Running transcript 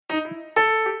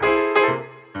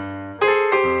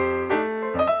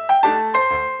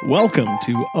Welcome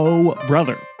to Oh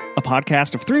Brother, a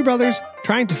podcast of three brothers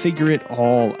trying to figure it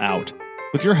all out,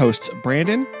 with your hosts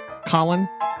Brandon, Colin,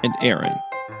 and Aaron.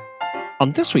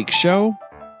 On this week's show,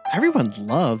 everyone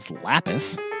loves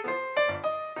lapis.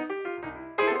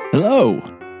 Hello.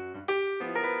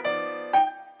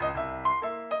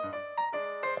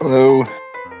 Hello.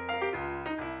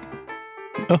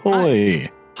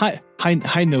 Ahoy.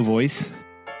 Hi, no voice.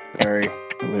 Sorry.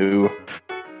 Hello.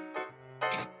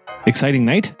 Exciting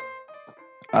night?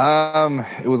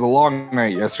 It was a long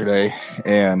night yesterday,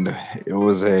 and it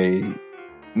was a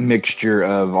mixture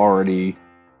of already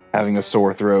having a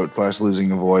sore throat /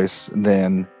 losing a voice, and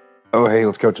then, oh hey,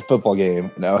 let's coach a football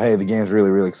game. And oh hey, the game's really,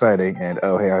 really exciting, and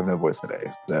oh hey, I have no voice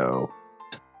today. So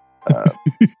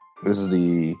this is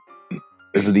the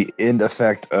end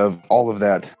effect of all of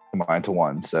that combined to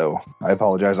one. So I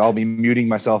apologize. I'll be muting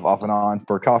myself off and on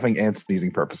for coughing and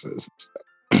sneezing purposes.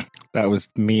 That was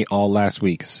me all last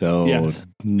week, so Yes.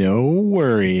 No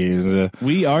worries.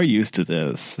 We are used to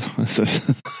this.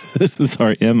 This is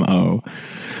our MO.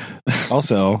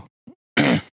 Also,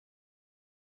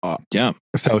 Yeah.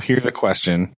 so here's a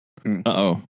question.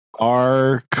 Uh-oh.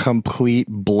 Are complete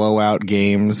blowout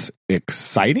games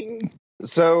exciting?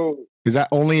 So Is that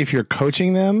only if you're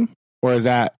coaching them, or is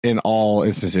that in all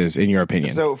instances, in your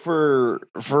opinion? So for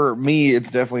me,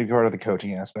 it's definitely part of the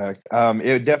coaching aspect.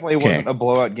 It definitely wasn't a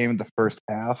blowout game in the first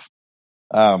half.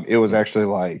 It was actually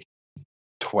like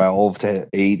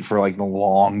 12-8 for like the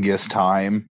longest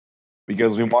time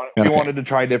because we wanted to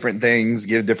try different things,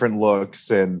 give different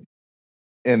looks, and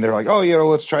they're like, oh,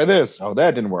 let's try this. Oh,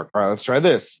 that didn't work. All right, let's try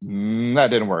this. That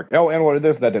didn't work. Oh, and what did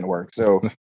this? That didn't work. So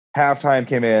halftime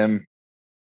came in.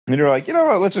 And you're like, you know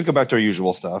what, let's just go back to our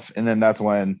usual stuff. And then that's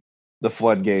when the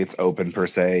floodgates open, per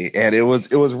se. And it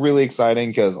was really exciting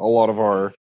because a lot of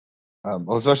our,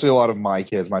 especially a lot of my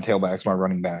kids, my tailbacks, my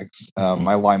running backs,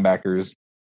 my linebackers,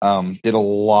 did a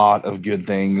lot of good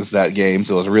things that game.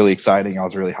 So it was really exciting. I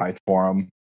was really hyped for them.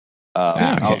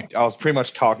 I was pretty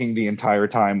much talking the entire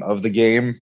time of the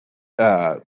game,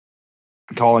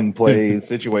 calling plays,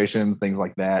 situations, things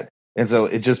like that. And so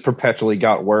it just perpetually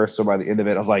got worse. So by the end of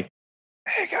it, I was like,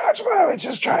 hey guys, why don't we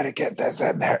just try to get this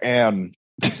in there? And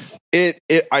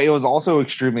I was also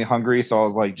extremely hungry, so I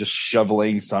was like just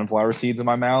shoveling sunflower seeds in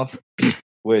my mouth,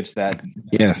 which was kind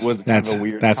of a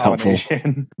weird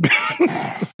combination.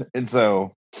 Helpful. And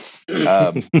so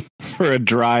for a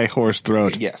dry horse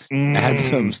throat, yes, add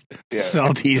some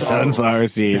salty sunflower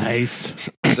seeds. Nice.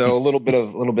 So a little bit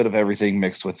of everything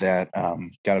mixed with that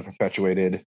kind of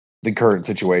perpetuated the current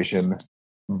situation.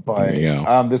 But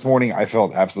this morning I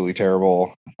felt absolutely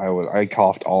terrible. I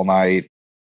coughed all night.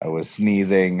 I was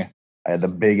sneezing. I had the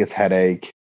biggest headache.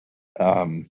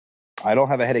 I don't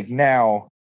have a headache now,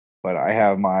 but I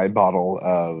have my bottle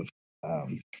of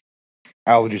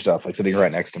allergy stuff like sitting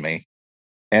right next to me,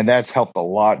 and that's helped a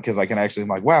lot because I can actually, I'm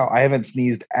like, wow, I haven't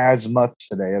sneezed as much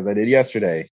today as I did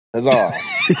yesterday. Huzzah!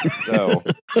 So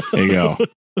there you go.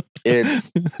 It's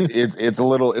a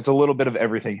little bit of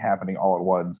everything happening all at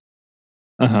once.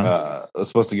 I was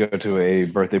supposed to go to a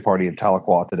birthday party in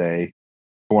Tahlequah today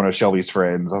for one of Shelby's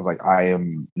friends. I was like, I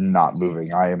am not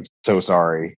moving. I am so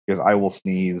sorry because I will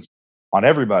sneeze on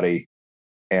everybody,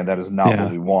 and that is not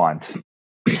what we want.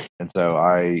 And so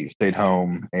I stayed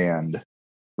home and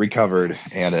recovered,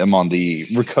 and am on the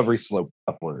recovery slope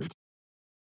upwards.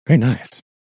 Very nice.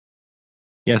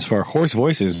 Yes, for hoarse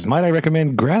voices, might I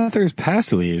recommend Grather's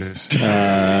Pastilles?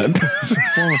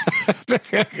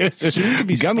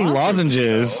 Gummy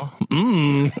lozenges.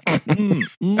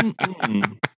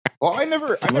 Well, I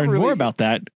never learn more about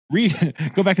that.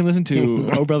 Go back and listen to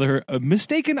Oh Brother, a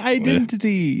Mistaken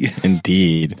Identity.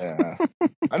 Indeed. Yeah.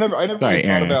 I never really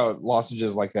thought about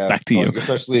lozenges like that. Back to you,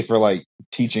 especially for like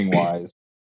teaching wise.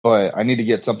 But I need to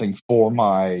get something for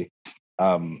my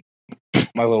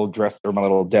my little dress or my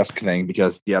little desk thing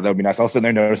because that would be nice. I was sitting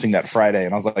there noticing that Friday,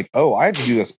 and I was like, oh, I have to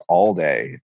do this all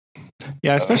day.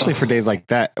 Yeah, especially for days like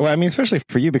that. Well, I mean, especially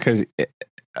for you because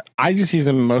I just use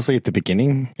them mostly at the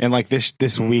beginning, and like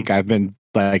this week I've been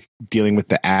like dealing with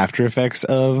the after effects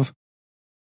of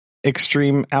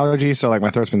extreme allergies. So like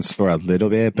my throat's been sore a little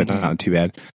bit, but not too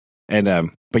bad.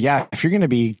 And but yeah, if you're going to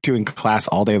be doing class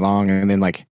all day long and then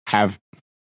like have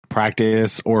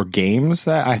practice or games,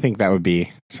 that I think that would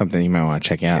be something you might want to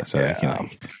check out so that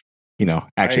you can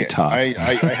actually talk. I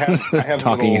have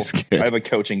talking is good. I have a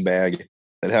coaching bag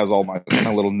that has all my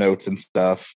little notes and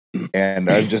stuff, and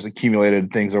I've just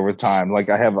accumulated things over time. Like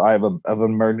I have an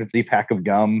emergency pack of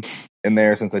gum in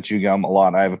there since I chew gum a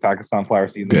lot. I have a pack of sunflower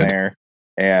seeds in there,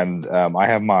 and I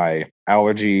have my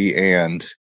allergy and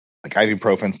like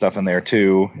ibuprofen stuff in there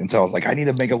too. And so I was like, I need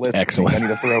to make a list. Excellent. I need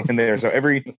to throw in there. So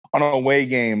on away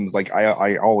games, like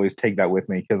I always take that with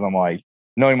me because I'm like,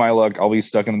 knowing my luck, I'll be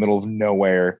stuck in the middle of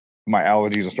nowhere. My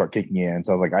allergies will start kicking in.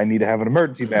 So I was like, I need to have an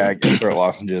emergency bag, and throat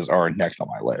lozenges are next on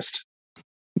my list.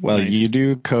 Well, Nice. You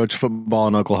do coach football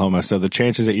in Oklahoma, so the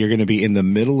chances that you're going to be in the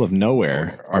middle of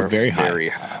nowhere are very high. Very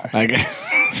high.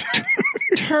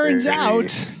 Turns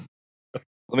out.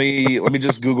 Let me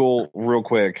just Google real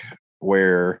quick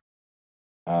where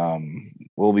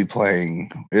we'll be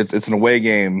playing. It's an away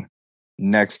game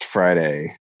next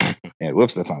Friday. And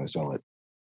whoops, that's not how to spell it.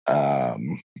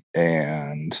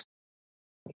 And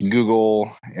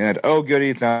Google, and oh goody,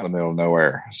 it's out in the middle of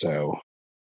nowhere. So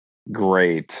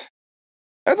great.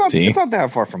 It's not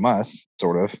that far from us,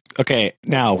 sort of. Okay,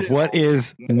 now what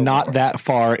is not that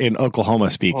far in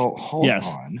Oklahoma speak? Well, hold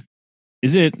on.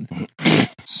 Is it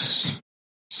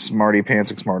Smarty Pants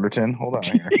and Smarterton? Hold on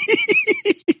here.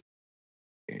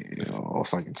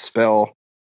 If I can spell.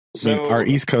 So our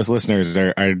East Coast listeners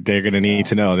they're going to need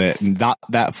to know that not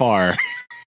that far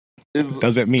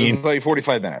doesn't mean it's like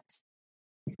 45 minutes.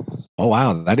 Oh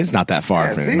wow, that is not that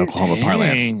far from Oklahoma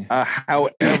parlance.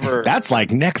 However, that's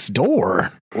like next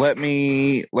door. Let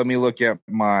me look at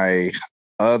my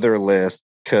other list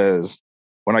because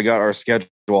when I got our schedule,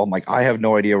 I'm like, I have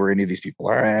no idea where any of these people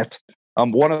are at.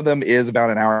 One of them is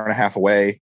about an hour and a half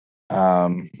away.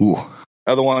 Other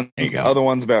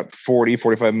one's about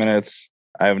 40-45 minutes.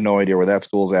 I have no idea where that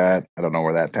school's at. I don't know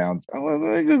where that town's. Let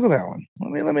me Google that one.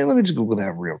 Let me just Google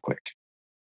that real quick.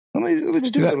 Let me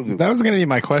just do a little Google. That was going to be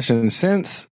my question.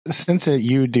 Since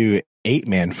you do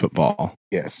 8-man football,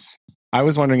 yes, I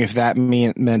was wondering if that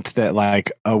meant that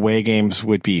like away games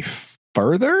would be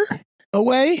further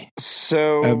away.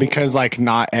 So because like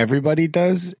not everybody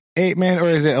does 8-man, or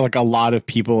is it like a lot of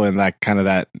people in that kind of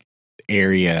that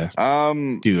area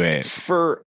do it?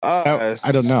 For us,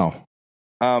 I don't know.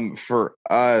 For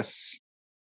us,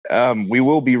 we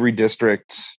will be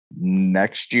redistrict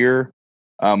next year.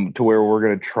 To where we're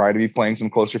going to try to be playing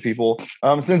some closer people.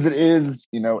 Since it is,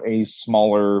 a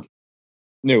smaller,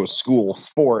 school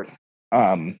sport.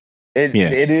 It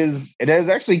is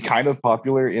actually kind of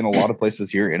popular in a lot of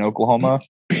places here in Oklahoma.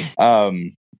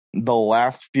 The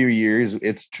last few years,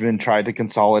 it's been tried to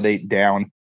consolidate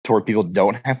down to where people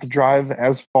don't have to drive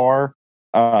as far.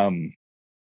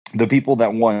 The people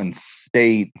that won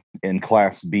state in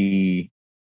Class B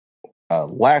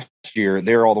last year,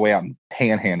 they're all the way out in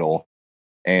Panhandle.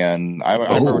 And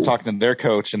I remember talking to their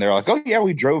coach, and they're like, "Oh yeah,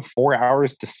 we drove 4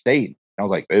 hours to state." And I was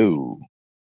like, "Oh,"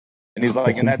 and he's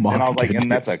like, and I was like,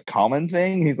 "And that's a common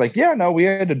thing?" He's like, "Yeah, no, we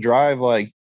had to drive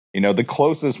the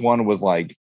closest one was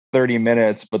like 30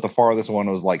 minutes, but the farthest one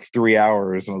was like 3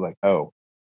 hours." And I was like, "Oh,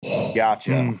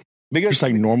 gotcha." Because just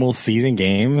like normal season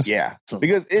games, yeah.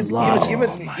 Because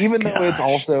even though it's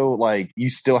also like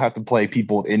you still have to play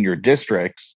people in your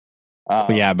districts.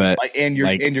 But and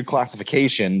your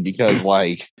classification because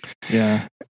that's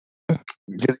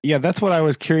what I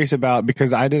was curious about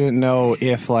because I didn't know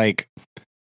if like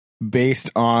based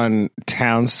on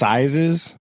town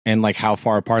sizes and like how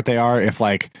far apart they are, if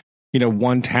like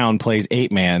one town plays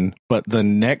 8-man, but the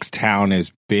next town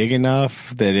is big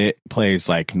enough that it plays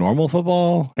like normal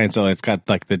football, and so it's got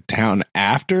like the town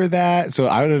after that. So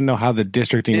I don't know how the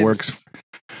districting works.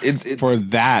 It's for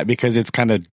that because it's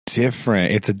kind of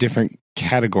different. It's a different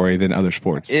category than other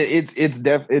sports. It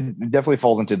definitely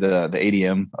falls into the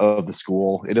ADM of the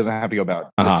school. It doesn't have to go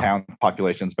about the town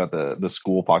population. It's about the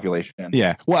school population.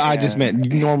 Yeah. Well, I just meant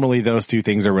normally those two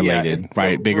things are related,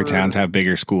 right? So bigger towns have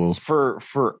bigger schools. For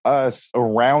us,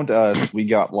 around us, we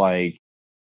got like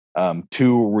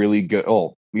two really good.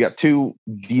 Oh, we got two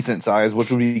decent size,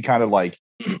 which would be kind of like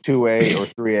 2A or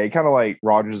 3A, kind of like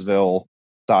Rogersville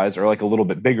size or like a little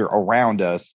bit bigger around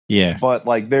us. Yeah. But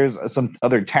like there's some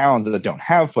other towns that don't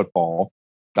have football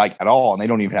like at all, and they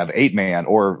don't even have 8-man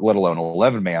or let alone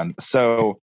 11-man.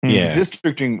 So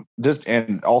districting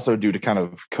and also due to kind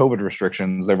of COVID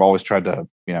restrictions, they've always tried to,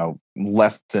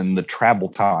 lessen the travel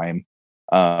time.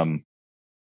 And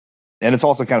it's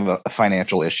also kind of a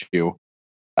financial issue.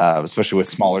 Especially with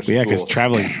smaller schools. Yeah, because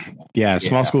traveling,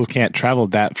 small schools can't travel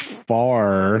that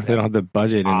far. They don't have the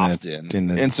budget in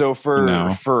the and so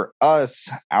for us,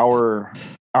 our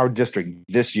district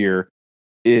this year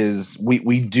is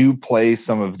we do play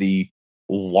some of the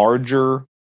larger,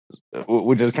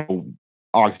 which is kind of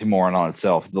oxymoron on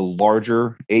itself. The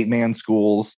larger 8-man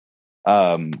schools,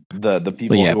 the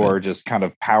people who are just kind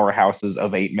of powerhouses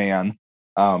of 8-man.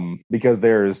 Because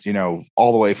there's,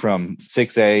 all the way from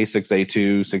 6A,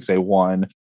 6A2, 6A1,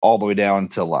 all the way down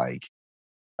to like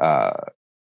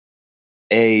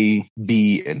A,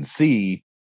 B, and C.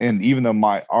 and even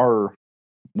though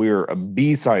we're a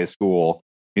B size school,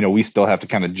 we still have to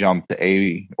kind of jump to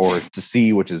A or to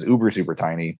C, which is uber super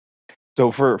tiny.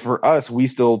 So for us, we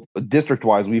still district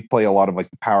wise, we play a lot of like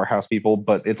the powerhouse people,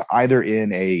 but it's either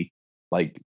in a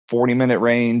like 40-minute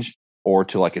range or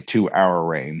to like a 2-hour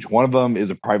range. One of them is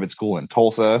a private school in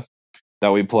Tulsa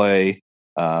that we play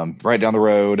right down the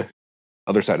road,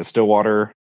 other side of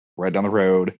Stillwater, right down the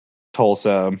road,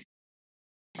 Tulsa,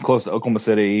 close to Oklahoma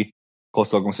City,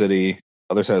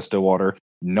 other side of Stillwater.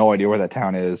 No idea where that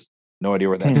town is.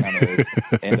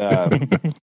 And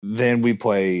then we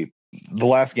play, the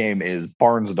last game is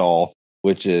Barnsdall,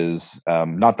 which is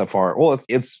not that far. Well,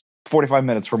 it's 45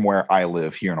 minutes from where I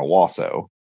live here in Owasso.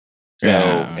 So,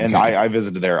 and I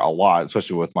visited there a lot,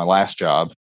 especially with my last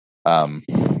job.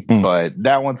 But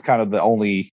that one's kind of the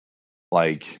only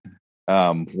like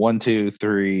 1, 2,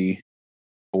 3,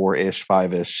 4-ish,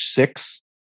 5-ish, 6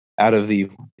 out of the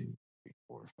 1, 2, 3,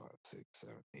 4, 5, 6,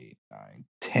 7, 8, 9,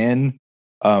 10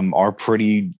 are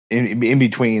pretty in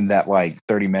between that like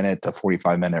 30-minute to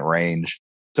 45-minute range.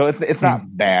 So it's not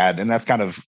bad, and that's kind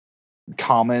of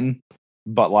common.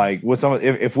 But like with some,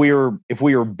 if we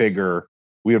were bigger,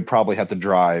 we would probably have to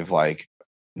drive like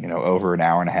over an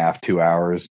hour and a half, 2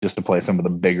 hours just to play some of the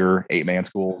bigger 8-man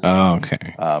schools. Oh,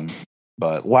 okay.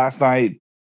 But last night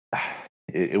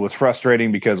it was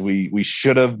frustrating because we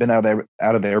should have been out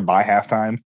of there by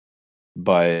halftime,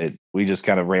 but we just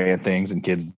kind of ran things and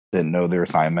kids didn't know their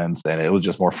assignments, and it was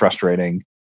just more frustrating.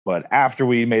 But after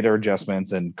we made our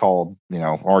adjustments and called,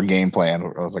 our game plan,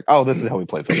 I was like, oh, this is how we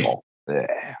play football.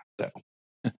 Yeah. So.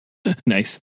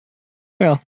 Nice.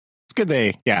 Well, it's good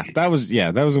that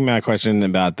was my question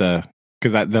about because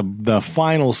the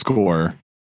final score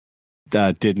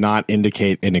did not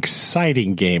indicate an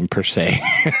exciting game per se.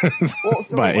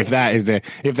 But if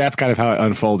that's kind of how it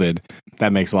unfolded,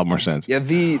 that makes a lot more sense. Yeah,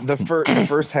 the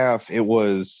first half it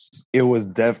would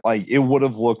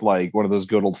have looked like one of those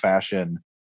good old fashioned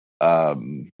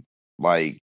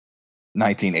like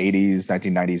 1980s,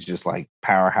 1990s, just like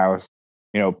powerhouse,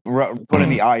 put in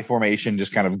the I formation,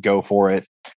 just kind of go for it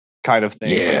kind of thing.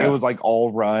 Yeah. It was like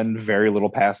all run, very little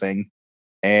passing.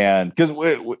 And because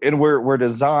we're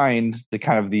designed to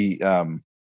kind of the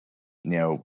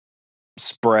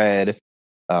spread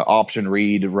option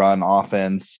read run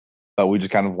offense, but we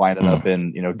just kind of lined it up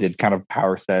and did kind of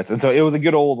power sets, and so it was a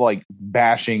good old like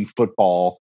bashing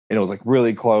football, and it was like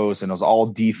really close, and it was all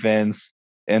defense.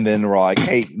 And then we're like,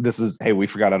 hey, we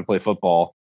forgot how to play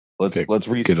football. Let's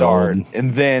restart.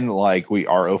 And then like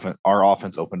our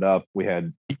offense opened up. We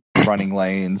had running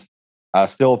lanes.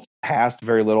 Still passed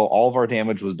very little. All of our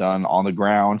damage was done on the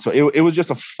ground. So it was just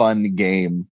a fun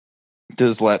game to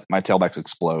just let my tailbacks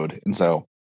explode. And so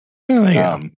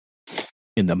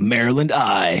in the Maryland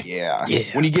Eye. Yeah.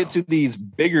 When you get to these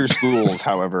bigger schools,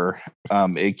 however,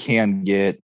 it can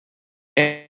get,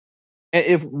 and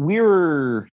if we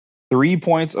were 3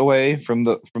 points away from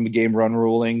the game run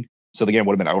ruling, so the game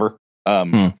would have been over.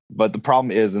 But the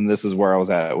problem is, and this is where I was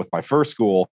at with my first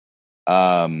school,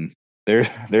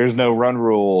 there's no run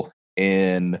rule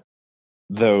in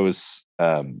those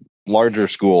larger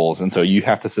schools, and so you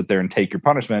have to sit there and take your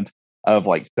punishment of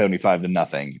like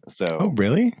 75-0. So oh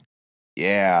really?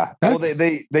 Yeah. Well,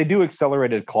 they do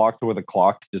accelerated clock to where the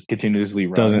clock just continuously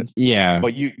runs. Doesn't, yeah.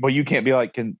 But you can't be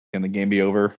like, can the game be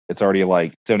over? It's already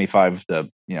like 75-3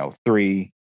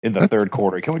 in the third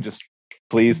quarter. Can we just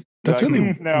please? That's like,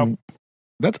 really no.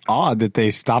 That's odd that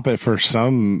they stop it for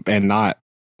some and not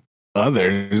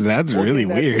others. That's really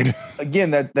weird.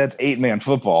 Again, that's 8-man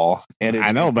football, and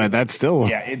I know, but that's still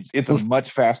it's a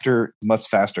much faster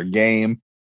game.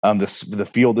 The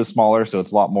field is smaller, so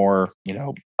it's a lot more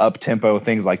up tempo,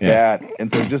 things like that.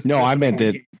 And so I meant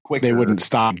that they wouldn't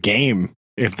stop game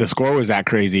if the score was that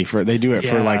crazy. They do it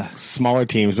for like smaller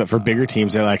teams, but for bigger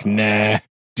teams, they're like, nah,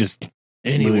 just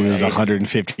lose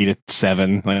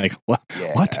 150-7. Like what?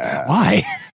 Yeah. What? Why?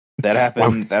 That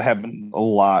happened. That happened a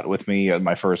lot with me at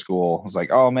my first school. I was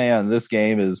like, oh man, this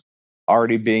game is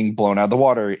already being blown out of the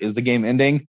water. Is the game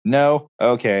ending? No.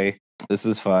 Okay, this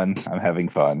is fun. I'm having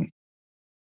fun.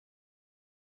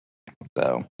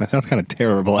 So that sounds kind of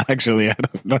terrible, actually. I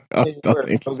don't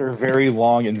think those are very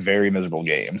long and very miserable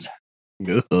games.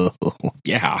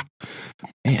 Yeah,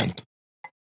 man,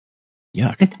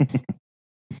 yuck.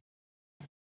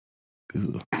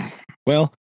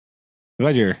 Well,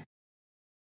 glad you're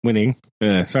winning.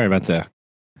 Sorry about the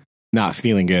not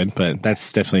feeling good, but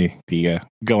that's definitely the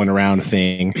going around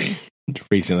thing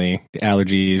recently. The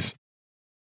allergies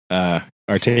are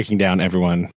taking down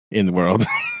everyone in the world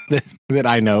that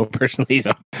I know personally.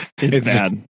 So it's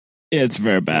bad. It's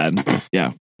very bad.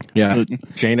 Yeah. Yeah.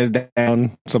 Shane is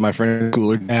down. So my friend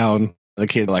cooler down. The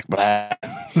kid like, blah.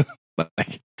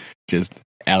 Like just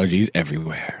allergies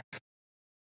everywhere.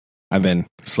 I've been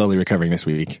slowly recovering this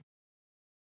week.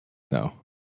 So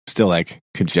still like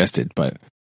congested, but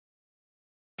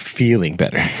feeling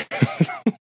better.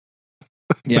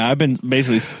 Yeah, I've been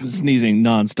basically sneezing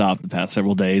nonstop the past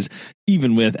several days.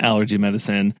 Even with allergy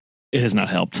medicine, it has not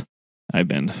helped. I've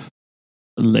been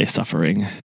suffering.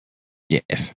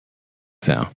 Yes.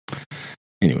 So,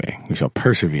 anyway, we shall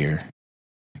persevere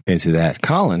into that.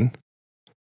 Colin,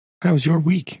 how was your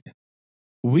week?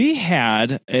 We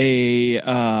had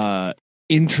a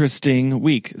interesting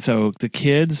week. So the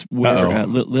kids were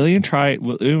Lillian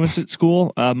was at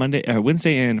school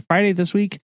Wednesday and Friday this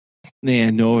week.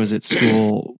 And Noah was at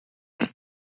school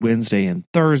Wednesday and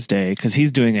Thursday because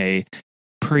he's doing a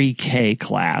pre-K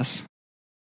class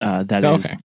that is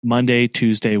Monday,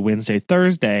 Tuesday, Wednesday,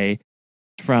 Thursday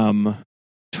from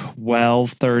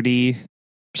 12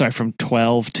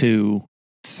 to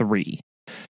 3.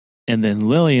 And then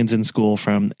Lillian's in school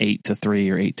from 8 to 3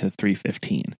 or 8 to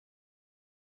 3:15,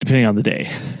 depending on the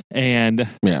day. And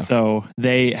so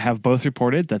they have both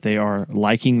reported that they are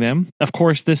liking them. Of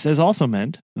course, this has also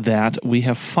meant that we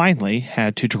have finally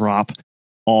had to drop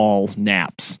all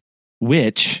naps,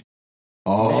 which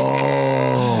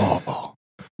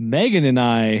Megan and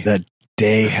I, the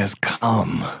day has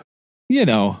come. You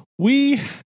know, we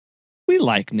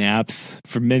like naps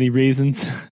for many reasons.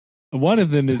 One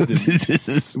of them is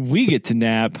that we get to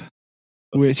nap,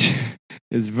 which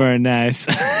is very nice.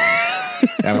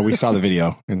 Yeah, we saw the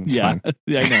video. And it's fine.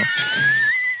 Yeah,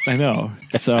 I know.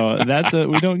 So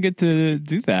we don't get to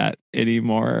do that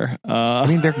anymore. I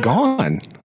mean, they're gone.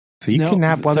 So you can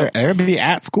nap while they're everybody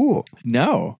at school.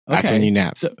 No. Okay. That's when you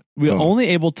nap. So we're only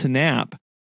able to nap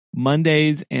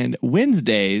Mondays and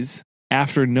Wednesdays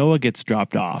after Noah gets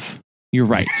dropped off. You're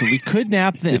right. So we could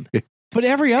nap them. But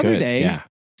every other day,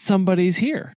 somebody's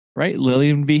here, right?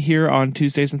 Lillian would be here on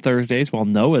Tuesdays and Thursdays while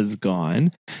Noah's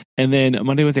gone. And then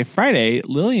Monday, Wednesday, Friday,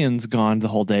 Lillian's gone the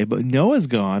whole day, but Noah's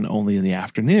gone only in the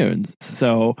afternoons.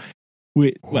 So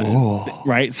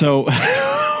right? So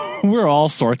we're all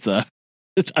sorts of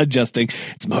adjusting.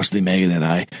 It's mostly Megan and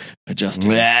I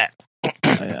adjusting.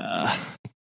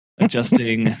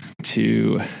 Adjusting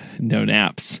to no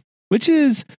naps, which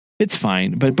is, it's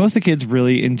fine. But both the kids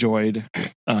really enjoyed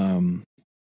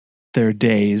their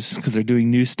days because they're doing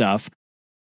new stuff.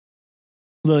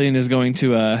 Lillian is going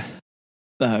to a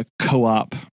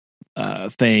co-op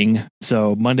thing.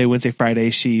 So Monday, Wednesday,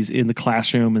 Friday, she's in the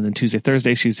classroom. And then Tuesday,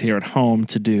 Thursday, she's here at home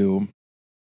to do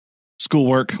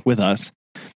schoolwork with us.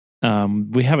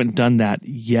 We haven't done that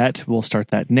yet. We'll start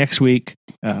that next week.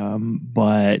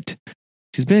 But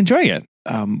she's been enjoying it.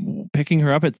 Picking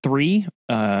her up at 3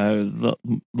 the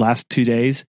last 2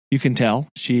 days, you can tell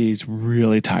she's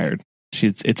really tired.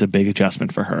 It's a big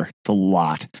adjustment for her. It's a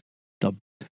lot.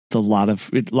 It's a lot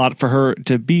for her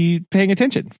to be paying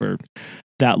attention for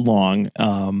that long.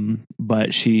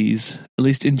 But she's at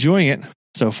least enjoying it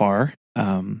so far.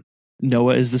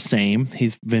 Noah is the same.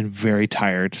 He's been very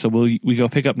tired. So we go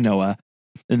pick up Noah,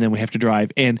 and then we have to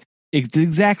drive. And it's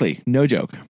exactly, no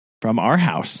joke, from our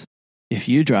house. If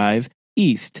you drive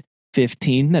east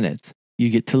 15 minutes, you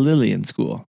get to Lillian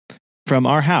School. From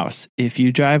our house, if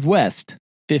you drive west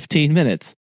 15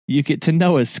 minutes, you get to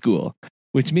Noah's school,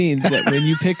 which means that when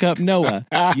you pick up Noah,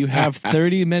 you have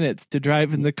 30 minutes to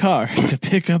drive in the car to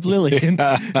pick up Lillian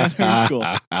at her school,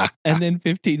 and then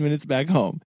 15 minutes back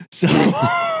home. So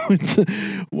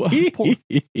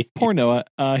poor Noah.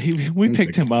 We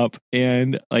picked him up,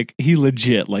 and he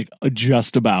legit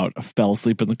just about fell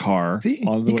asleep in the car. See,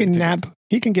 he can nap.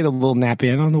 He can get a little nap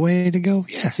in on the way to go.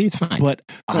 Yeah, see, it's fine. But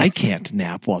I can't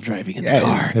nap while driving in the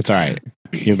car. That's all right.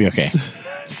 You'll be okay.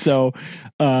 So,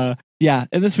 and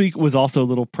this week was also a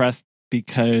little pressed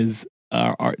because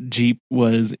our Jeep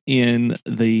was in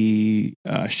the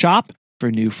shop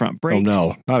for new front brakes. Oh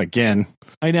no, not again.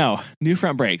 I know, new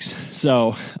front brakes.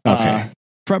 So,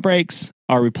 front brakes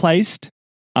are replaced.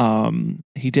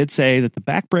 He did say that the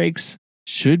back brakes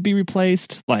should be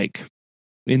replaced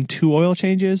in 2 oil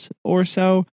changes or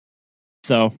so.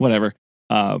 So, whatever.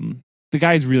 The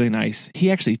guy's really nice.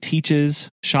 He actually teaches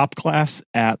shop class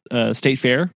at State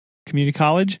Fair Community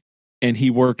College, and he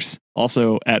works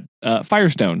also at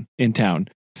Firestone in town.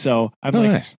 So I'm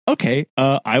nice. Okay,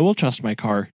 I will trust my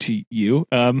car to you.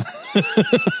 Yeah,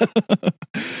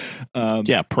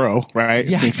 pro, right?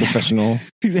 Yeah, exactly. Professional.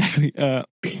 Exactly. But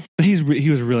he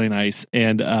was really nice,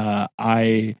 and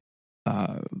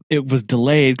it was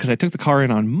delayed because I took the car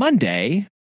in on Monday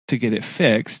to get it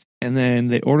fixed, and then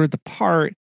they ordered the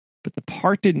part, but the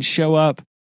part didn't show up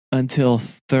until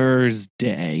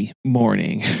Thursday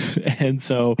morning. And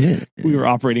so we were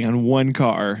operating on one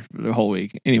car the whole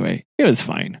week. Anyway, it was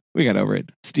fine. We got over it.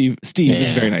 Steve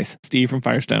is very nice. Steve from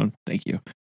Firestone. Thank you.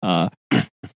 But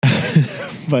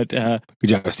good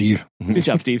job, Steve. Good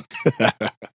job, Steve.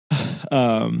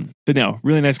 But no,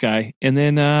 really nice guy. And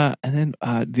then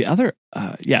the other,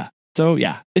 So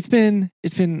it's been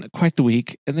quite the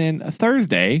week. And then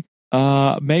Thursday,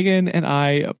 Megan and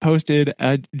I posted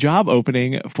a job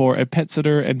opening for a pet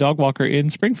sitter and dog walker in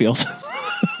Springfield.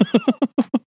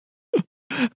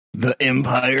 The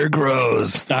empire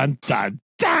grows. Dun, dun,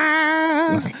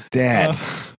 dun. Dad.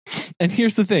 And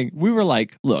here's the thing. We were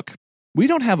like, look, we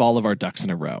don't have all of our ducks in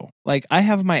a row. Like, I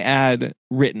have my ad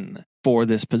written for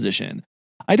this position.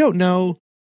 I don't know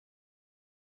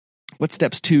what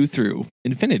steps 2 through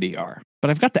infinity are,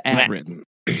 but I've got the ad written.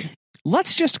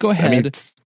 Let's just go ahead. I mean,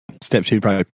 step 2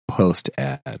 probably post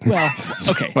ad. Well,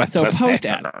 okay. So post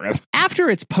ad. After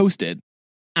it's posted,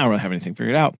 I don't really have anything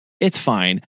figured out. It's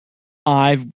fine.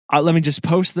 Let me just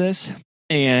post this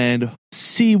and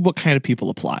see what kind of people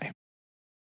apply.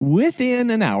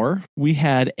 Within an hour, we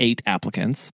had 8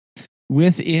 applicants. By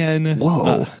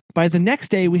the next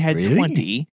day, we had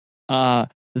 20.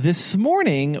 This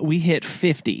morning, we hit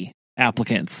 50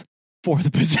 applicants for the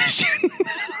position.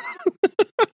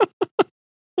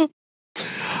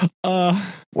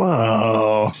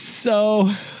 Whoa.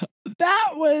 So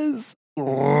that was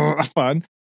fun.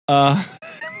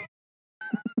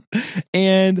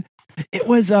 And it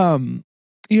was,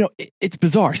 it's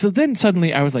bizarre. So then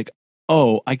suddenly I was like,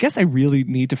 oh, I guess I really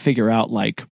need to figure out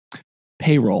like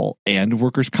payroll and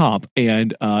workers' comp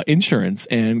and insurance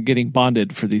and getting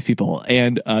bonded for these people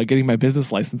and getting my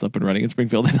business license up and running in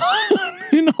Springfield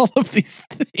and all of these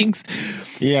things.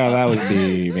 Yeah, that would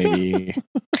be maybe.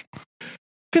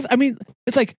 Because, I mean,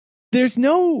 it's like, there's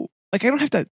no, like, I don't have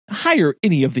to hire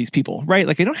any of these people, right?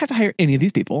 Like, I don't have to hire any of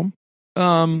these people.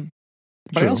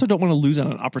 But I also don't want to lose out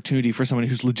on an opportunity for someone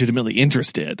who's legitimately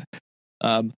interested.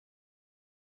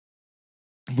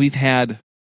 We've had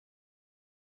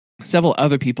several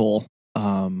other people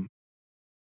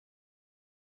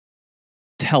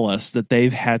tell us that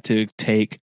they've had to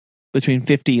take between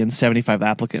 50 and 75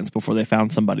 applicants before they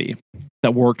found somebody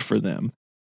that worked for them.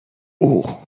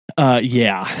 Oh.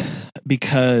 Yeah,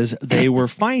 because they were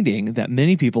finding that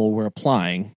many people were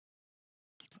applying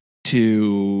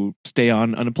to stay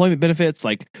on unemployment benefits.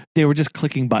 Like, they were just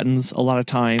clicking buttons a lot of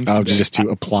times. Oh, just to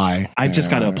apply. I've just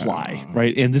got to apply,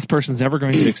 right? And this person's never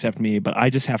going to accept me, but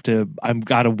I just have to, I've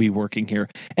got to be working here.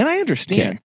 And I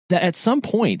understand that at some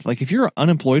point, like if you're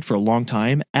unemployed for a long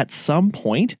time, at some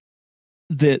point,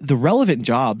 the relevant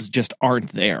jobs just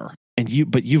aren't there.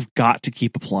 But you've got to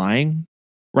keep applying.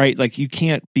 Right, like you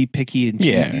can't be picky and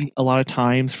choosy a lot of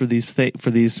times for these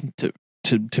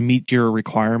to meet your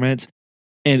requirements.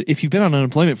 And if you've been on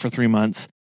unemployment for 3 months,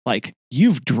 like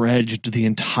you've dredged the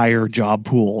entire job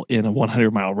pool in a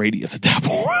 100-mile radius at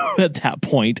that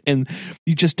point, and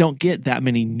you just don't get that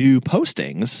many new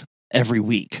postings every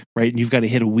week, right? And you've got to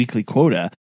hit a weekly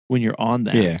quota when you're on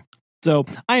that. Yeah. So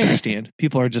I understand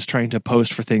people are just trying to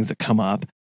post for things that come up,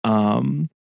 and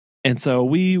so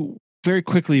we very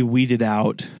quickly weeded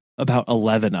out about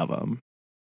 11 of them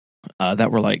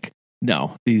that were like,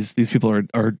 no, these people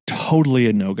are totally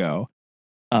a no-go.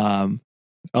 All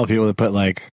the people that put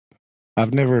like,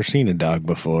 I've never seen a dog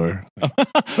before.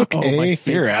 Okay,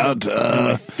 you're out.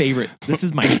 My favorite. This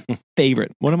is my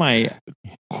favorite. One of my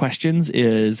questions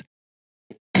is,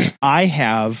 I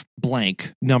have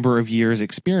blank number of years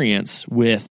experience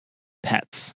with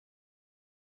pets.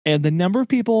 And the number of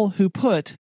people who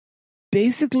put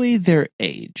basically their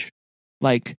age.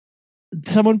 Like,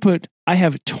 someone put, I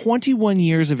have 21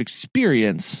 years of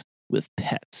experience with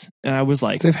pets. And I was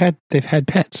like, they've had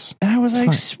pets. And I was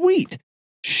like, sweet.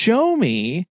 Show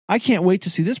me. I can't wait to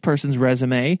see this person's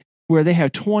resume where they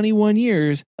have 21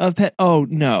 years of pet. Oh,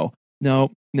 no.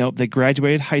 They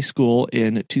graduated high school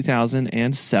in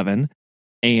 2007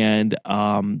 and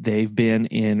they've been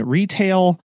in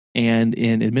retail and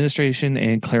in administration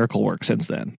and clerical work since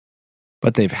then.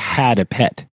 But they've had a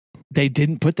pet. They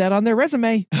didn't put that on their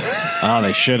resume. Oh,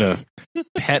 they should have.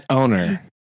 Pet owner.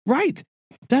 Right.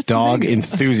 That's dog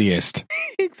enthusiast.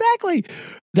 Exactly.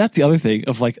 That's the other thing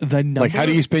of like the number. Like, how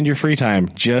do you spend your free time?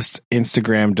 Just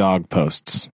Instagram dog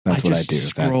posts. That's what I do.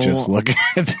 Just look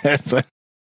at that.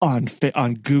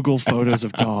 On Google photos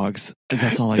of dogs.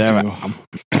 That's all I do.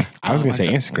 I was going to say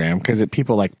Instagram because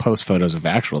people like post photos of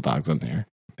actual dogs on there.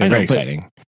 They're very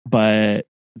exciting. But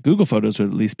Google Photos would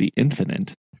at least be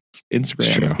infinite.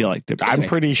 Instagram, I feel like I'm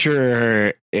pretty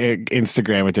sure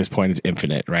Instagram at this point is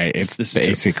infinite, right? It's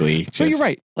basically just... So you're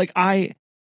right. Like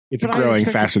It's growing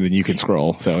faster than you can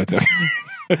scroll, so it's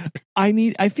I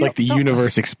feel like the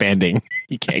universe expanding.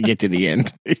 You can't get to the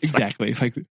end. Exactly.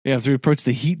 As we approach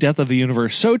the heat death of the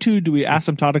universe, so too do we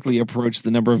asymptotically approach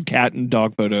the number of cat and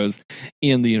dog photos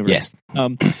in the universe.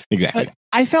 Yes. Exactly. But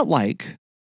I felt like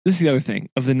this is the other thing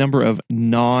of the number of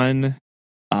non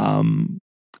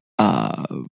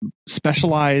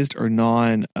specialized or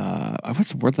non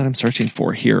what's the word that I'm searching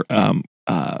for here?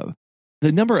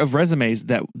 The number of resumes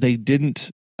that they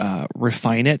didn't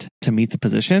refine it to meet the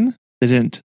position. They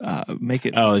didn't make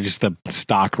it. Oh, just the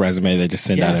stock resume they just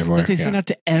send out everywhere. They send out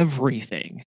to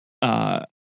everything.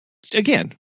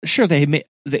 Again, sure, they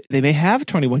may have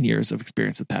 21 years of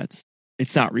experience with pets.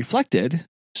 It's not reflected,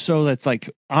 so that's like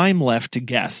I'm left to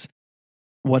guess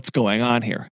what's going on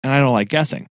here, and I don't like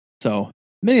guessing. So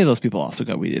many of those people also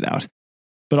got weeded out,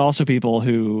 but also people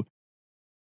who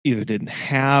either didn't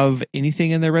have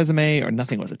anything in their resume or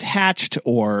nothing was attached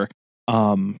or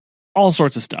all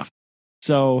sorts of stuff.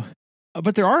 So,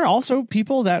 but there are also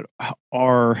people that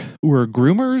were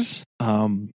groomers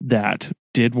that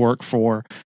did work for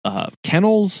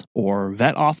kennels or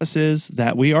vet offices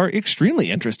that we are extremely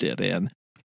interested in.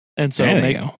 And so,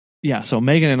 so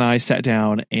Megan and I sat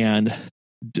down and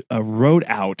wrote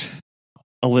out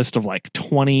a list of like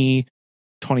 20,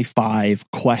 25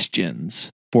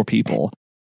 questions for people.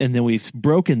 And then we've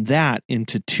broken that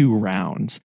into 2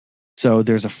 rounds. So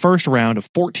there's a first round of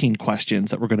 14 questions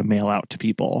that we're going to mail out to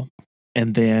people.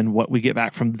 And then what we get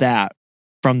back from that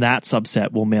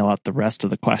subset, we'll mail out the rest of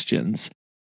the questions.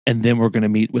 And then we're going to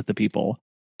meet with the people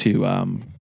to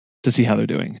see how they're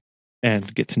doing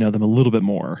and get to know them a little bit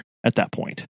more at that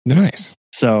point. Nice.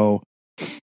 So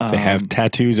they have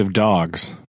tattoos of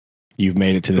dogs. You've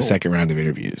made it to the second round of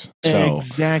interviews. So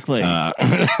exactly.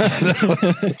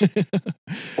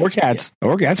 Or cats.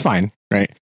 Or that's fine,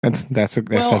 right? That's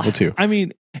simple too. I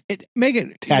mean,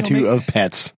 Megan tattoo of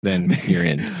pets. Then you're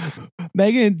in.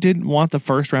 Megan didn't want the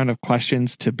first round of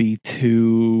questions to be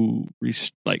too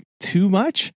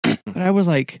much, but I was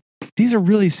like, these are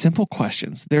really simple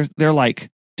questions. They're like,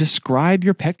 describe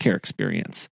your pet care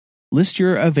experience, list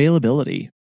your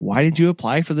availability. Why did you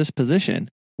apply for this position?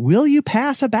 Will you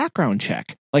pass a background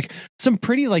check? Like some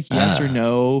pretty yes or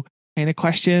no kind of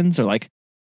questions, or like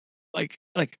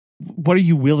what are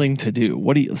you willing to do?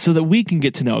 So that we can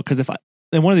get to know? Because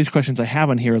and one of these questions I have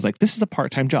on here is like, this is a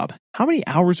part-time job. How many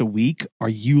hours a week are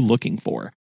you looking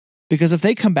for? Because if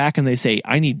they come back and they say,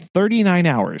 I need 39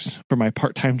 hours for my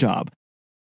part-time job,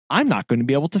 I'm not going to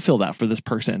be able to fill that for this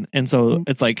person. And so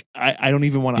it's like, I don't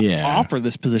even want to offer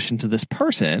this position to this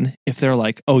person if they're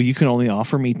like, oh, you can only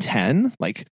offer me 10.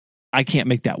 Like, I can't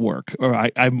make that work, or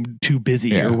I'm too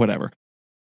busy or whatever.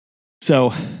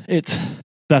 So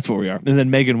that's where we are. And then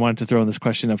Megan wanted to throw in this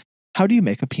question of, how do you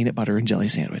make a peanut butter and jelly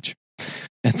sandwich?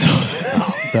 And so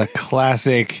the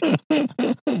classic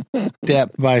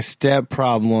step-by-step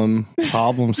problem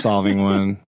solving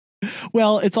one.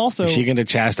 Well, it's also... Is she going to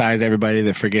chastise everybody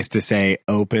that forgets to say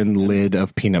open lid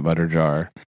of peanut butter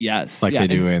jar? Yes. Like they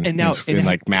do in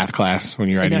like math class when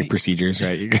you're writing procedures,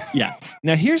 right? Yes.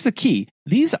 Now, here's the key.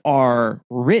 These are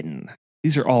written.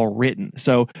 These are all written.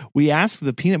 So we ask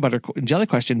the peanut butter and jelly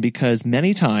question because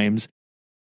many times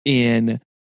in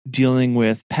dealing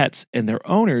with pets and their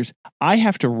owners, I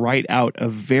have to write out a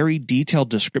very detailed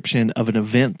description of an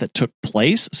event that took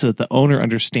place so that the owner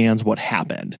understands what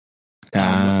happened.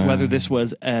 Whether this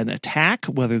was an attack,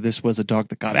 whether this was a dog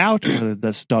that got out, whether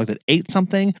this dog that ate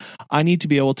something, I need to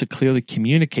be able to clearly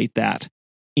communicate that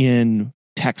in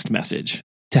text message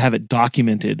to have it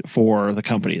documented for the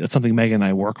company. That's something Megan and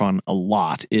I work on a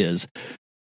lot is,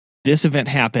 this event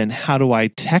happened. How do I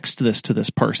text this to this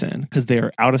person? Because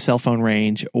they're out of cell phone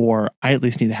range, or I at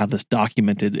least need to have this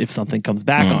documented if something comes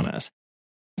back on us.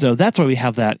 So that's why we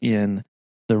have that in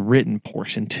the written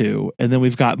portion too. And then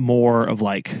we've got more of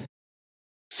like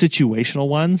situational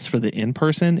ones for the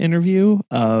in-person interview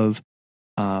of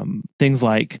things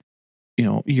like,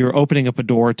 you're opening up a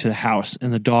door to the house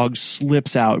and the dog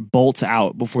slips out, bolts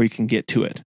out before you can get to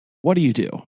it. What do you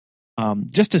do?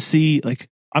 Just to see, like,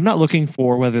 I'm not looking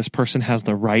for whether this person has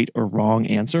the right or wrong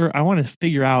answer. I want to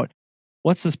figure out,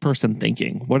 what's this person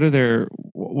thinking? How are they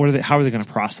going to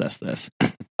process this?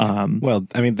 Well,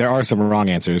 I mean, there are some wrong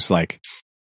answers, like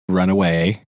run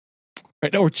away.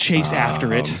 Right, or chase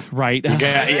after it, right?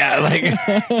 Like,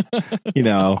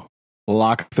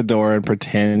 lock the door and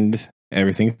pretend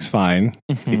everything's fine.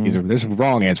 Mm-hmm. There's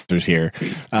wrong answers here.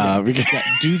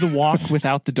 Do the walk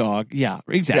without the dog. Yeah,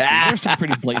 exactly. There's some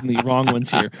pretty blatantly wrong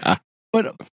ones here.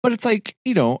 But it's like,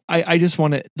 I just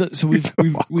want to. So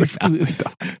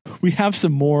we have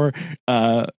some more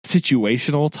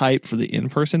situational type for the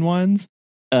in-person ones.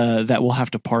 that we'll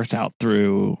have to parse out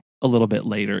through a little bit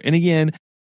later. And again,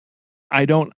 I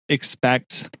don't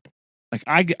expect, like,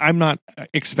 I'm not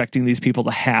expecting these people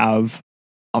to have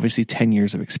obviously 10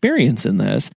 years of experience in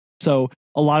this. So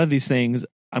a lot of these things,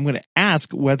 I'm going to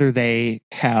ask whether they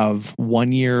have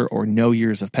 1 year or no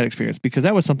years of pet experience, because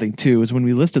that was something too, is when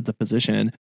we listed the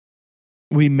position,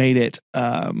 we made it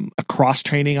a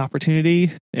cross-training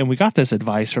opportunity. And we got this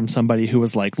advice from somebody who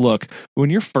was like, look, when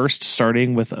you're first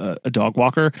starting with a dog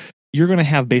walker, you're going to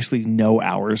have basically no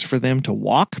hours for them to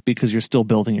walk because you're still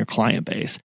building your client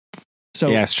base. So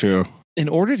yeah, it's true. In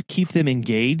order to keep them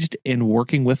engaged in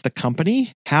working with the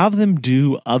company, have them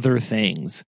do other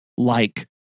things like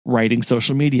writing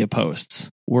social media posts,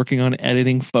 working on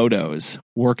editing photos,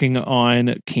 working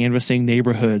on canvassing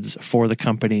neighborhoods for the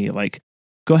company. Like,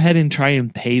 go ahead and try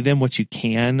and pay them what you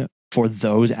can for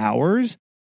those hours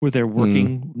where they're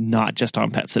working not just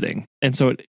on pet sitting. And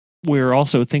so we're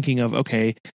also thinking of,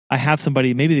 okay, I have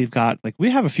somebody, maybe they've got, like,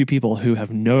 we have a few people who have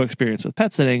no experience with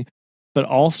pet sitting, but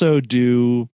also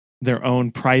do their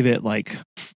own private, like,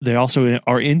 they also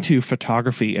are into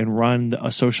photography and run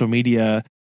a social media,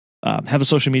 have a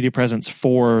social media presence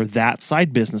for that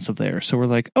side business of theirs. So we're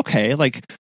like, okay,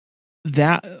 like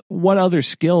that, what other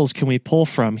skills can we pull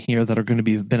from here that are going to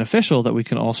be beneficial that we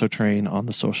can also train on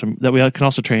the social, that we can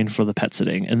also train for the pet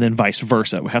sitting, and then vice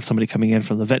versa. We have somebody coming in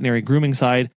from the veterinary grooming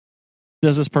side.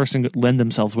 Does this person lend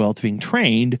themselves well to being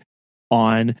trained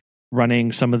on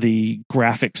running some of the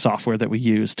graphic software that we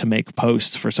use to make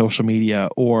posts for social media?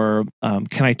 Or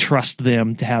can I trust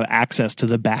them to have access to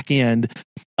the back end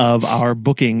of our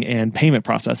booking and payment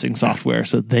processing software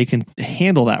so they can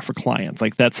handle that for clients?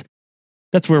 Like, that's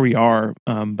where we are,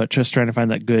 but just trying to find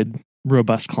that good,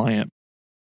 robust client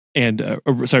and,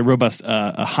 robust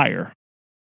hire.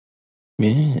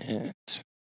 Yes.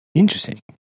 Interesting.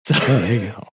 There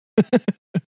you go.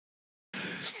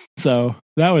 So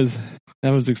that was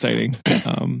exciting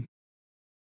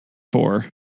for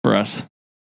us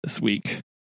this week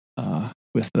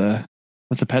with the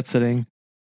pet sitting.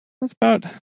 That's about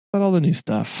all the new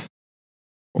stuff.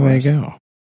 There you go.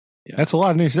 Yeah. That's a lot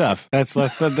of new stuff. That's these are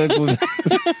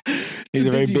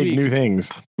very big week. New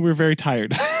things. We're very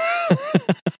tired.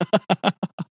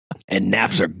 And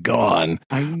naps are gone.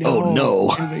 I know. Oh no.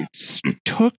 And they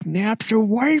took naps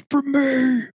away from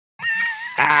me.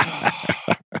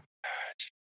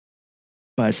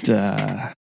 But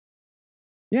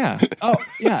yeah. Oh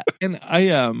yeah. And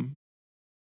I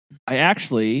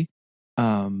actually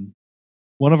one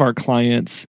of our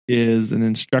clients is an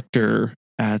instructor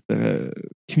at the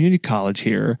community college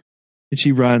here, and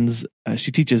she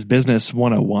teaches business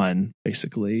 101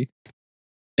 basically.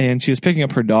 And she was picking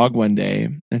up her dog one day,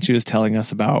 and she was telling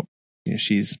us about,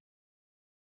 she's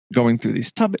going through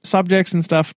these subjects and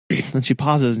stuff. And she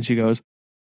pauses and she goes,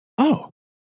 "Oh,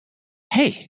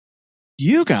 hey,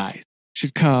 you guys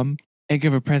should come and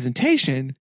give a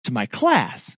presentation to my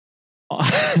class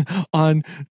on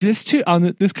this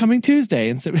coming Tuesday."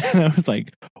 And I was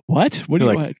like, "What? What do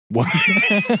you want?" What?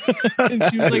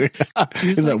 And she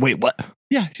was like, "Wait, what?"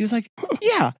 Yeah, she's like,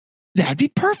 "Yeah, that'd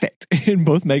be perfect." And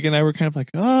both Meg and I were kind of like,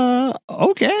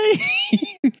 okay.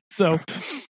 So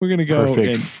we're going to go.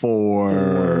 Perfect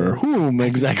for whom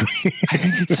exactly? I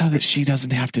think it's so that she doesn't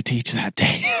have to teach that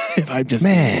day. If I'm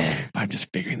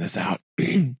just figuring this out.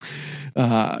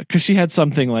 Because she had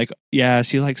something like,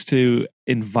 she likes to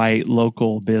invite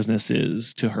local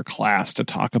businesses to her class to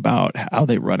talk about how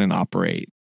they run and operate.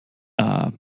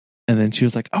 And then she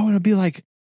was like, "Oh, it'll be like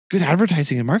good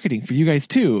advertising and marketing for you guys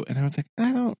too." And I was like,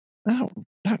 I don't,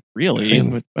 not really.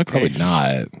 Okay. Probably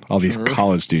not. All these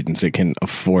college students that can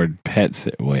afford pets.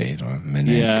 Wait a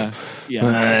minute.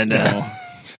 Yeah. No,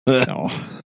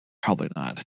 probably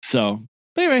not. So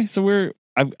anyway, so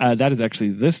that is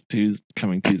actually this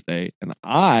coming Tuesday, and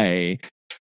I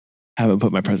haven't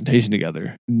put my presentation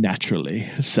together naturally.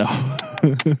 So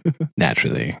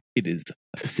naturally, it is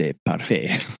c'est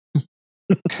parfait.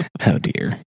 Oh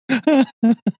dear.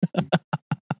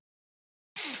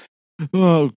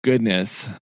 Oh goodness.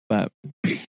 But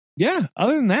yeah,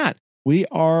 other than that, we're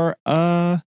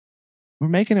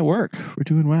making it work. We're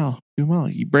doing well.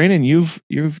 Brandon, you've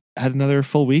had another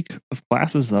full week of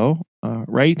classes though,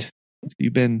 right?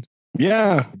 You've been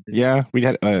Yeah. We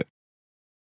had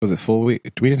was it full week?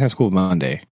 We didn't have school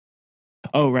Monday.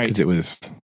 Oh right. Because it was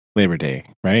Labor Day,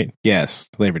 right? Yes,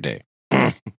 Labor Day.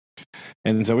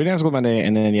 And so we didn't have school Monday,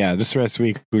 and then just the rest of the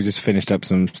week we just finished up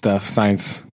some stuff.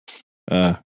 Science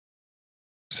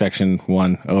section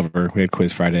 1 over. We had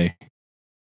quiz Friday.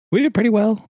 We did pretty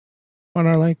well on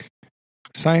our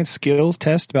science skills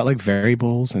test about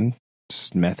variables and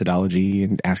methodology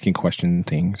and asking question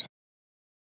things.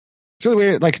 It's really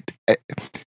weird. Like,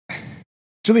 it's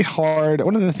really hard.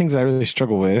 One of the things that I really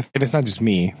struggle with, and it's not just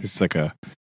me, it's like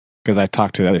because I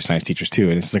talked to the other science teachers too,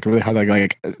 and it's like really hard,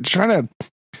 like trying to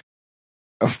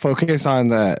focus on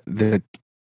the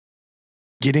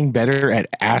getting better at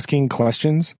asking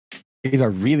questions is a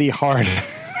really hard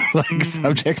like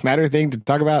subject matter thing to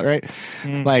talk about, right?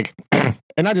 Like, and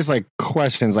not just like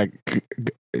questions, like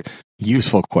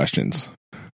useful questions,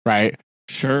 right?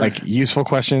 Sure. Like useful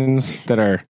questions that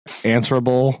are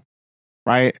answerable,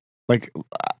 right? Like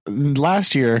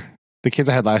last year, the kids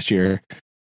I had last year,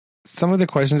 some of the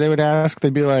questions they would ask,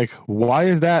 they'd be like, why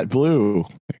is that blue?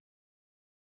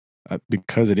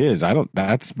 Because it is.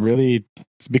 That's really,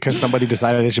 it's because somebody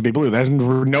decided it should be blue. There's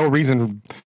no reason.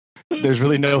 There's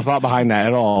really no thought behind that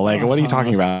at all. Like, what are you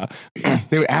talking about?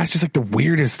 They would ask just like the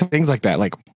weirdest things like that.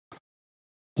 Like,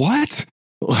 what?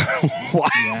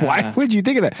 Why would you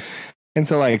think of that? And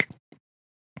so like,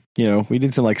 we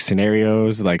did some like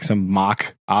scenarios, like some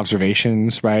mock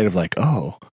observations, right? Of like,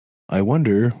 oh, I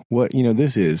wonder what,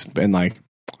 this is. And like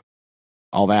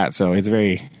all that. So it's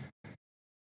very,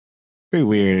 very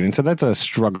weird. And so that's a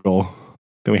struggle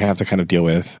that we have to kind of deal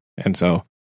with. And so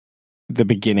at the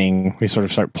beginning, we sort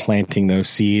of start planting those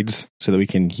seeds so that we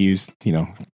can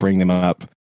bring them up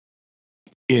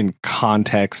in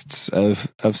contexts of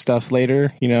stuff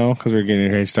later, because we're getting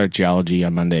ready to start geology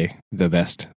on Monday, the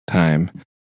best time.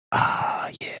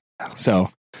 Yeah. So,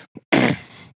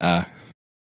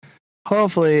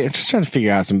 hopefully, I'm just trying to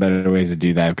figure out some better ways to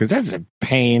do that because that's a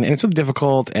pain and it's really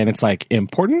difficult and it's like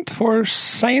important for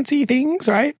sciencey things,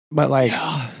 right? But like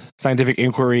scientific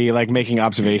inquiry, like making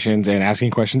observations and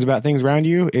asking questions about things around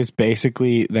you is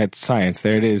basically that's science.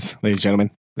 There it is, ladies and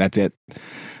gentlemen. That's it.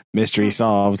 Mystery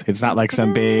solved. It's not like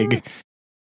some big,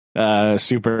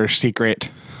 super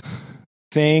secret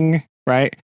thing,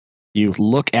 right? You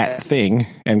look at thing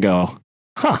and go,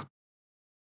 huh,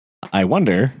 I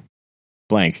wonder,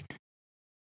 blank.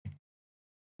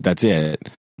 That's it.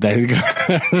 That's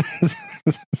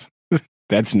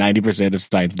 90% of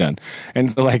science done. And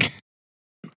so like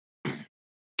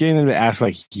getting them to ask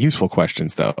like useful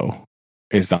questions though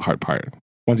is the hard part.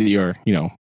 Once you're,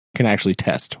 can actually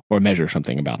test or measure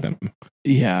something about them.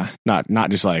 Yeah. Not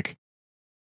just like,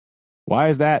 why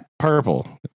is that purple?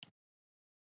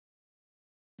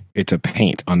 It's a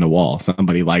paint on the wall.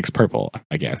 Somebody likes purple,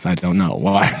 I guess. I don't know.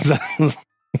 Why?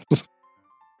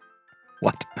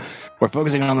 What? We're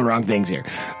focusing on the wrong things here.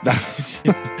 But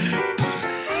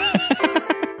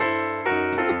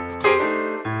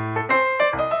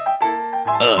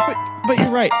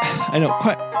you're right. I know.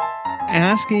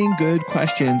 Asking good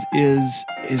questions is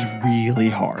really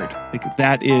hard. Like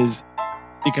that is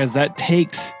because that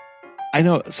takes. I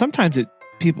know sometimes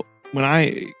people when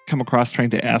I come across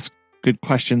trying to ask good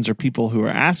questions or people who are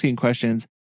asking questions,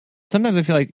 sometimes I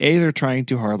feel like A, they're trying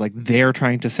too hard, like they're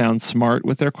trying to sound smart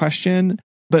with their question,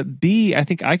 but B, I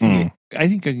think I can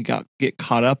get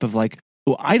caught up of like,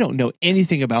 well, I don't know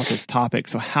anything about this topic,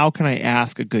 so how can I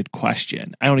ask a good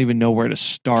question? I don't even know where to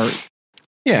start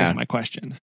with my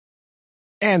question.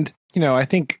 And, I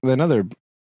think another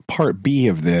part B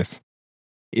of this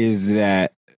is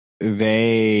that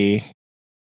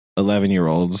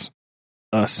 11-year-olds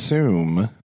assume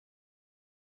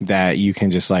that you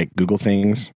can just like Google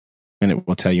things and it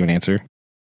will tell you an answer,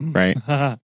 right?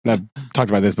 And I've talked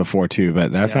about this before too,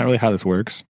 but that's not really how this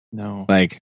works. No.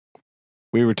 Like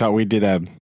I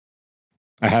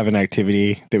have an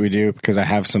activity that we do because I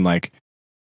have some like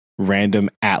random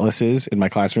atlases in my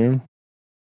classroom.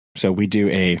 So we do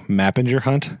a Mappinger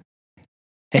hunt.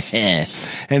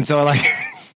 And so like,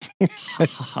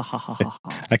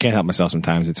 I can't help myself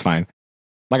sometimes. It's fine.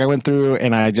 Like I went through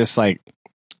and I just like,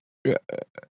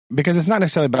 because it's not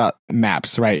necessarily about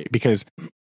maps, right? Because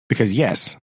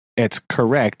yes, it's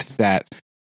correct that,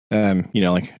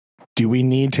 like, do we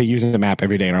need to use a map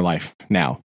every day in our life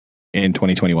now in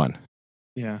 2021?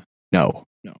 Yeah. No,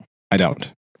 I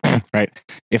don't. Right.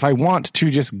 If I want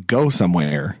to just go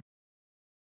somewhere,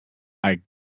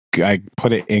 I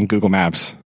put it in Google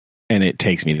Maps and it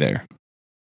takes me there.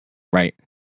 Right.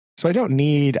 So I don't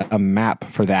need a map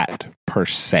for that per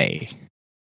se.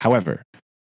 However,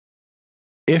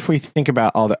 if we think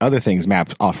about all the other things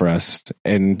maps offer us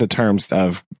in the terms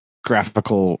of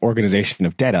graphical organization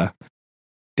of data,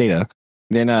 then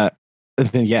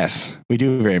yes, we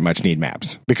do very much need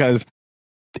maps because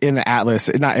in the atlas,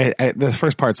 the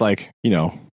first part's like,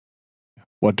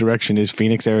 what direction is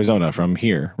Phoenix, Arizona from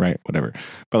here, right? Whatever.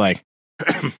 But like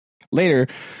later,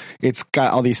 it's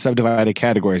got all these subdivided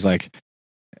categories like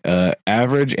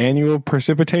average annual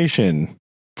precipitation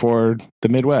for the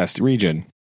Midwest region.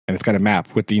 And it's got a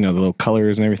map with the little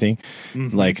colors and everything.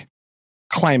 Mm-hmm. Like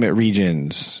climate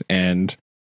regions and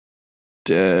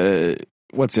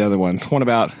what's the other one? One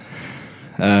about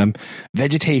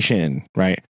vegetation,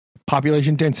 right?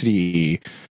 Population density,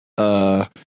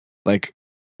 like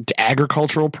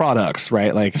agricultural products,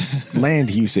 right? Like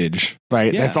land usage,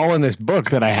 right? Yeah. That's all in this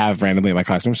book that I have randomly in my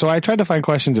classroom. So I tried to find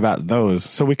questions about those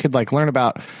so we could like learn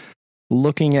about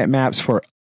looking at maps for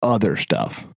other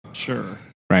stuff. Sure.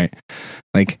 Right.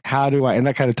 Like how do I, and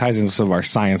that kind of ties into some of our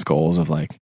science goals of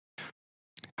like,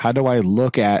 how do I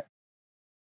look at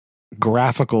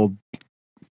graphical,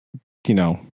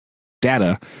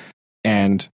 data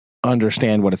and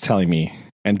understand what it's telling me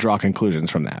and draw conclusions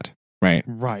from that. Right.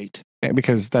 Right.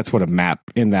 Because that's what a map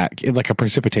in like a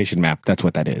precipitation map, that's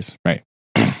what that is, right?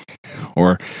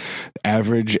 Or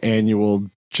average annual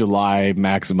July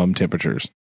maximum temperatures,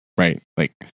 right?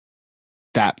 Like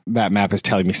that map is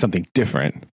telling me something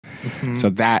different. Mm-hmm. So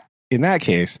that in that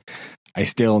case, I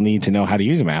still need to know how to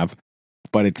use a map,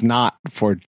 but it's not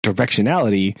for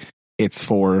directionality. It's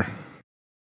for,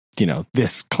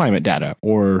 this climate data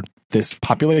or this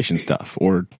population stuff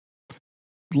or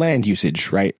land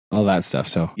usage, right? All that stuff.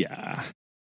 So yeah,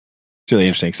 it's really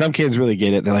interesting. Some kids really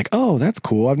get it. They're like, "Oh, that's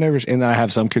cool. I've never." And then I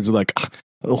have some kids who are like,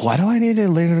 "Why do I need to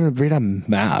later read a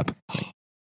map?"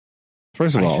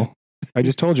 First of all, I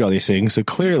just told you all these things, so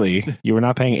clearly you were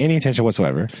not paying any attention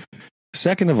whatsoever.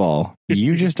 Second of all,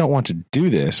 you just don't want to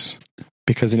do this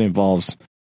because it involves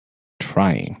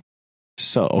trying.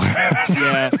 So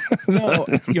yeah, no,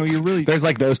 you're really. There's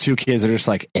like those two kids that are just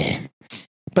like,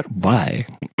 but why?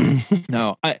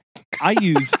 No, I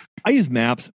use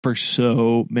maps for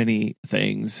so many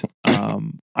things.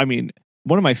 I mean,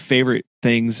 one of my favorite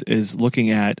things is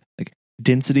looking at like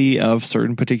density of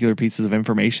certain particular pieces of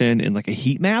information in like a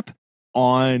heat map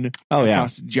on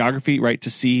across geography, right? To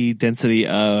see density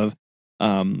of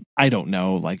I don't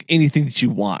know, like anything that you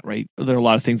want, right? There are a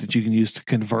lot of things that you can use to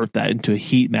convert that into a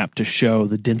heat map to show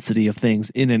the density of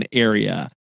things in an area.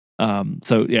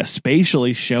 So yeah,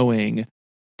 spatially showing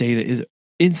data is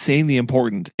insanely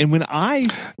important. And when I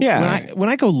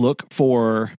go look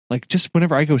for like just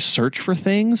whenever I go search for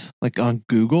things like on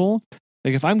Google,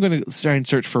 like if I'm going to try and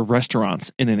search for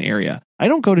restaurants in an area, I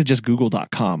don't go to just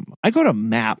google.com. I go to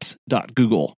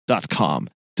maps.google.com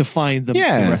to find the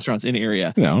restaurants in the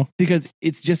area. Because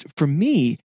it's just, for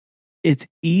me, it's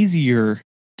easier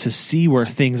to see where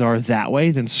things are that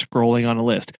way than scrolling on a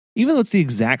list. Even though it's the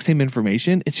exact same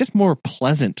information, it's just more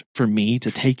pleasant for me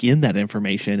to take in that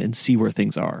information and see where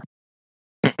things are.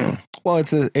 Well,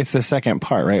 it's the second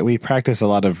part, right? We practice a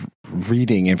lot of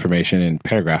reading information in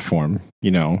paragraph form,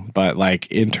 but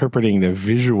like interpreting the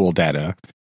visual data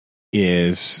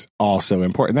is also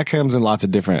important. That comes in lots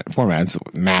of different formats: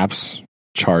 maps,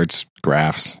 charts,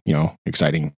 graphs,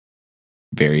 exciting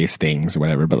various things or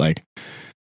whatever. But like,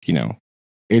 in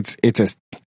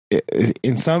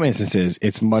some instances,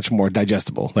 it's much more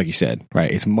digestible, like you said,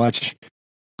 right? It's much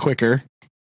quicker,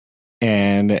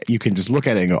 and you can just look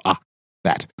at it and go,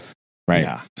 that, right?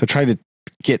 Yeah. So try to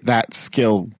get that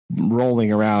skill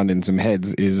rolling around in some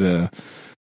heads is a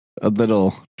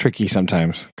little tricky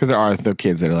sometimes, because there are the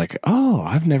kids that are like, "Oh,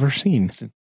 I've never seen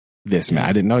this map.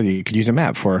 I didn't know that you could use a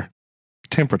map for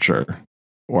temperature,"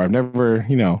 or I've never,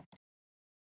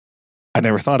 I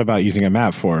never thought about using a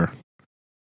map for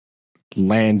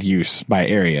land use by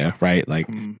area, right? Like,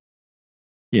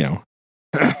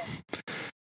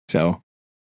 so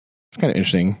it's kind of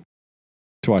interesting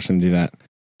to watch them do that.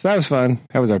 So that was fun.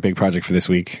 That was our big project for this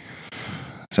week.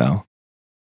 So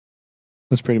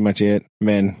that's pretty much it.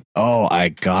 Man, I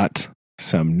got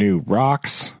some new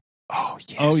rocks. Oh,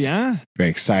 yes. Oh, yeah?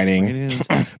 Very exciting.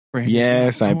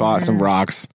 Yes, I bought some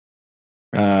rocks.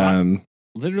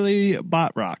 Literally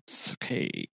bought rocks.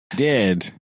 Okay.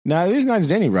 Did. Now, these are not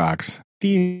just any rocks.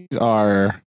 These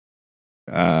are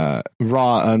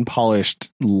raw,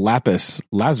 unpolished lapis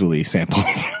lazuli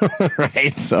samples.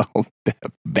 Right? So,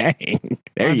 bang.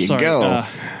 There you go.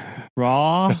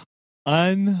 Raw,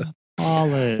 unpolished.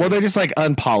 Well, they're just like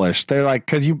unpolished. They're like,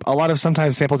 because a lot of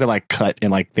sometimes samples they like cut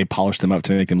and like they polish them up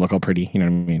to make them look all pretty. You know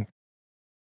what I mean?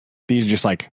 These are just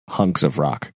like hunks of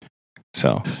rock.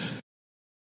 So,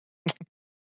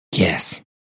 yes.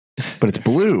 But it's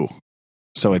blue.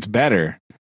 So it's better.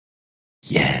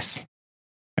 Yes.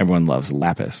 Everyone loves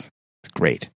lapis. It's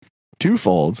great.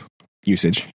 Twofold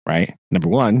usage, right? Number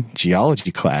one,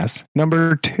 geology class.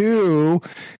 Number two,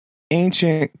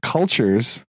 ancient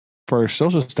cultures for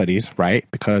social studies, right?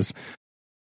 Because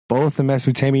both the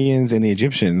Mesopotamians and the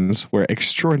Egyptians were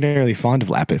extraordinarily fond of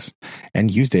lapis and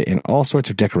used it in all sorts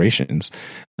of decorations,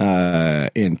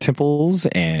 in temples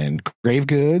and grave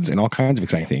goods and all kinds of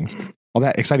exciting things. All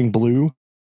that exciting blue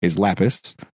is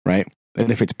lapis, right? And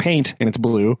if it's paint and it's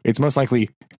blue, it's most likely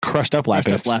crushed up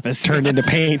lapis. Turned into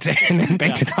paint and then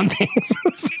painted on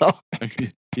things. So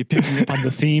you picking up on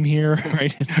the theme here,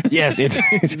 right? Yes, it's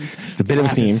a bit of a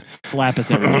theme. It's lapis,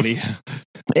 everybody.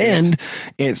 And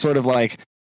it sort of like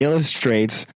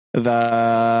illustrates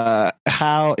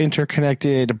how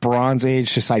interconnected Bronze Age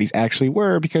societies actually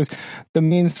were, because the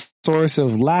main source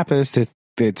of lapis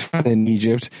that's in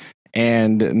Egypt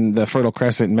and the Fertile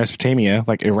Crescent, Mesopotamia,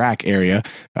 like Iraq area,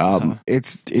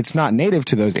 it's not native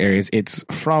to those areas. It's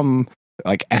from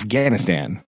like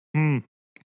Afghanistan,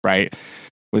 right?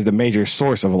 Was the major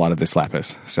source of a lot of this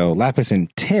lapis. So lapis and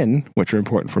tin, which are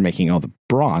important for making all the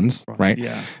bronze, right?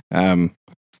 Yeah.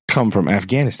 Come from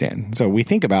Afghanistan. So we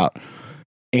think about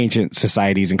ancient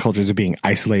societies and cultures as being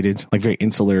isolated, like very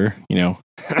insular,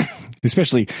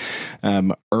 especially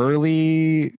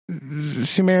early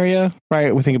Sumeria,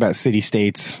 right? We think about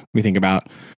city-states. We think about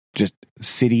just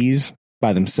cities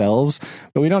by themselves,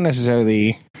 but we don't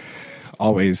necessarily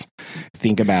always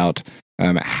think about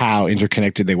how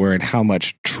interconnected they were and how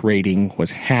much trading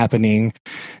was happening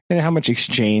and how much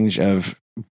exchange of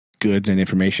goods and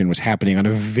information was happening on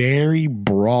a very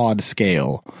broad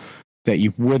scale that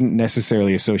you wouldn't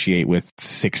necessarily associate with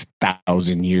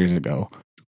 6,000 years ago.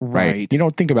 Right. You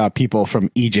don't think about people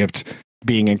from Egypt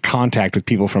being in contact with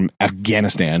people from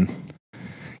Afghanistan,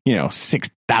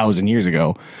 6,000 years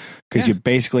ago, because you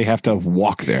basically have to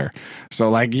walk there. So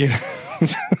like,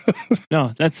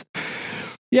 no, that's,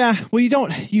 well, you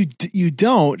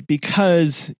don't,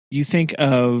 because you think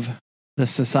of the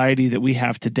society that we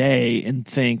have today and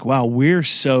think, wow, we're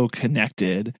so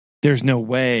connected. There's no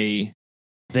way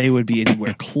they would be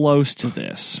anywhere close to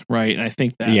this. Right. And I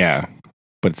think that's,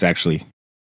 but it's actually,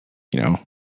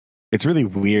 it's really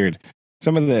weird.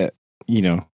 Some of the,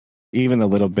 even the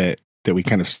little bit that we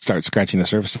kind of start scratching the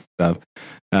surface of,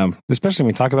 especially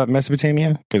when we talk about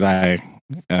Mesopotamia, because I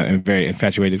am very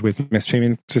infatuated with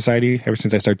Mesopotamian society ever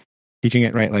since I started teaching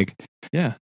it, right? Like,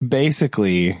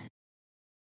 basically,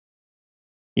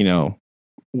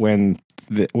 when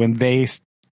they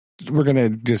we're going to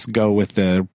just go with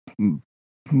the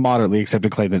moderately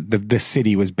accepted claim that the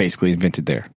city was basically invented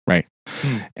there, right?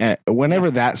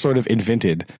 Whenever that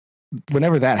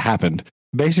happened,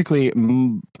 basically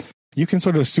you can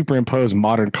sort of superimpose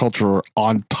modern culture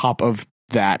on top of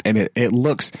that, and it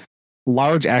looks,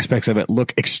 large aspects of it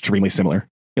look extremely similar.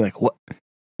 You're like, what?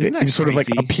 It just sort of like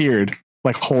appeared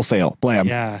like wholesale,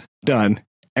 blam, done.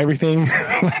 Everything,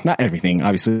 not everything,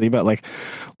 obviously, but like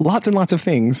lots and lots of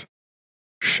things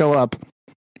show up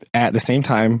at the same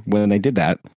time when they did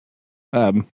that.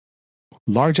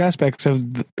 Large aspects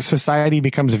of society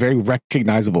becomes very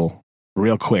recognizable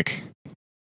real quick,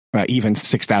 even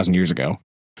 6,000 years ago.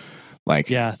 Like,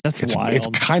 that's wild. It's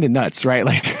kind of nuts, right?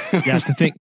 Like, to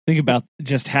think about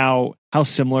just how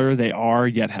similar they are,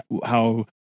 yet how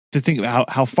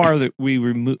far that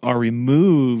we are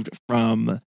removed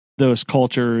from those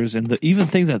cultures and even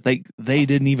things that they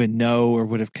didn't even know or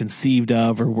would have conceived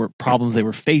of, or were problems they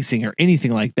were facing or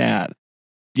anything like that.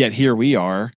 Yet here we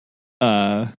are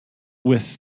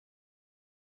with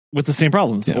the same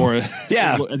problems, or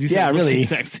as you said, really the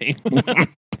exact same.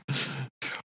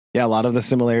 A lot of the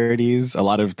similarities, a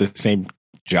lot of the same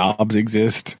jobs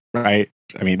exist, right?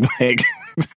 I mean, like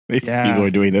people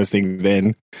were doing those things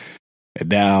then and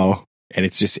now, and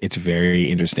it's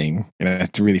very interesting and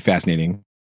it's really fascinating.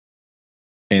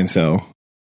 And so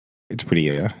it's pretty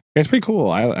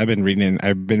cool. I've been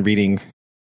reading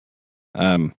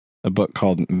a book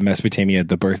called Mesopotamia,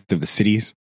 The Birth of the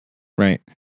Cities, right?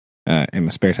 In my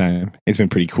spare time. It's been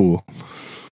pretty cool.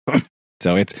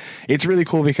 So it's really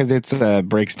cool because it's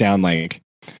breaks down like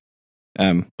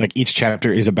each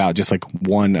chapter is about just like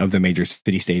one of the major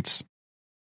city states,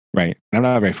 right? I'm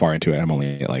not very far into it. I'm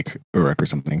only at like Uruk or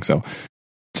something, so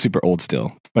super old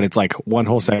still. But it's like one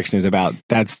whole section is about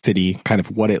that city, kind of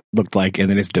what it looked like, and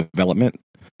then its development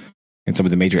and some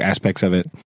of the major aspects of it,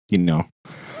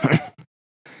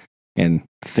 and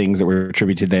things that were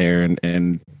attributed there,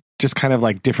 and just kind of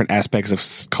like different aspects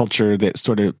of culture that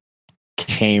sort of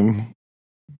came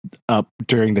up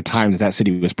during the time that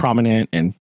city was prominent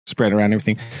and spread around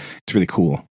everything. It's really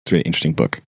cool. It's a really interesting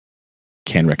book.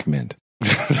 Can recommend.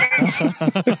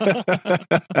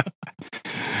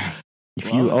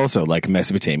 If you also like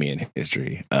Mesopotamian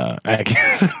history, I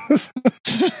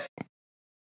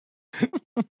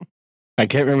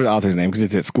can't remember the author's name because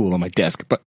it's at school on my desk,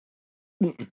 but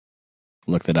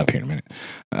look that up here in a minute.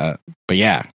 But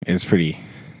yeah, it's pretty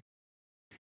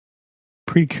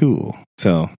cool.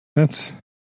 So that's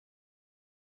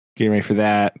getting ready for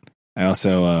that. I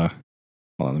also hold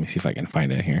on, let me see if I can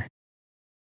find it here.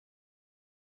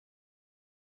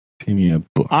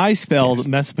 I spelled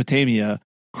Mesopotamia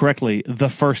correctly the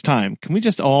first time. Can we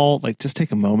just all just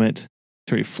take a moment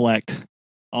to reflect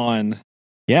on?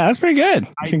 Yeah, that's pretty good.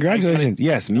 Congratulations.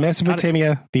 Yes,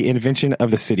 Mesopotamia, The Invention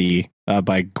of the City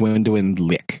by Gwendolyn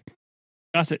Lick.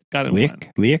 Got it.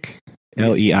 Lick? Leick.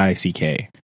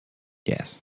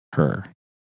 Yes, her.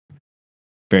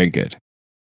 Very good.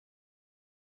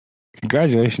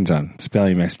 Congratulations on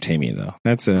spelling Mesopotamia, though.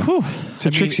 That's it's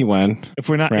a tricksy one. If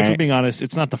we're being honest,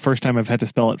 it's not the first time I've had to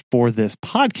spell it for this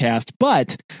podcast,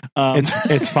 but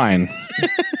it's fine.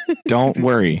 Don't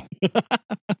worry.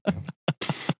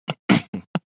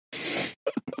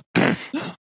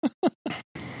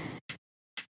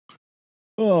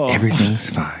 Everything's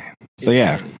fine. So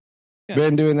yeah,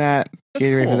 been doing that.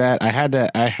 Getting ready for that.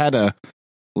 I had a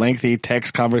lengthy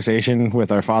text conversation with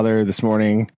our father this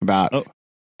morning about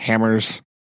hammers.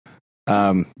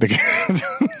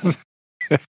 Because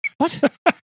what?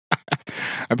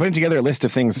 I'm putting together a list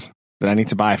of things that I need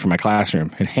to buy for my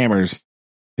classroom, and hammers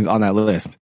is on that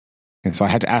list. And so I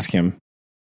had to ask him.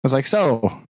 I was like,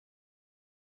 "So,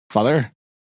 Father,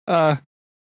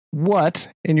 what,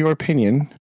 in your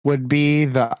opinion, would be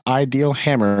the ideal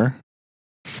hammer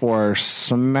for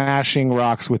smashing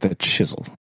rocks with a chisel?"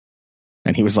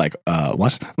 And he was like,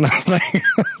 what? And I was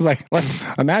like, let's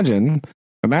imagine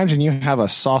you have a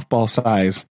softball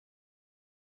size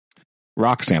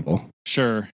rock sample.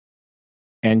 Sure.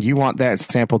 And you want that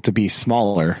sample to be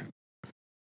smaller.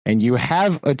 And you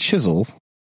have a chisel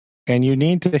and you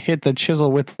need to hit the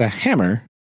chisel with the hammer.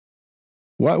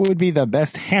 What would be the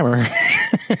best hammer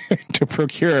to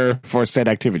procure for said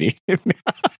activity?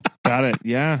 Got it.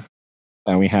 Yeah.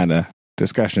 And we had a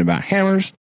discussion about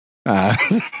hammers.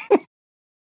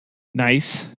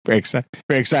 Nice. Very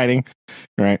exciting.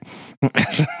 Right.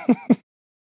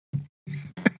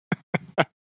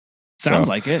 Sounds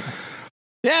like it.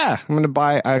 Yeah. I'm going to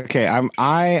buy. Okay.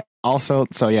 I also,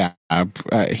 so yeah,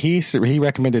 he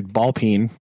recommended ball peen.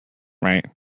 Right.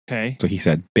 Okay. So he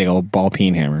said big old ball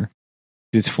peen hammer.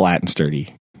 It's flat and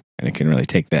sturdy and it can really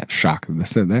take that shock of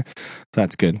this in there. So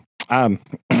that's good. So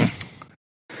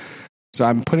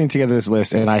I'm putting together this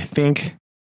list and I think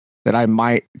that I'm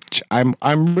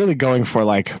really going for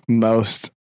like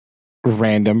most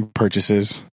random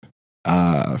purchases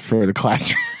for the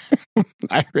classroom.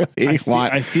 I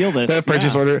feel this. The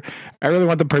purchase order. I really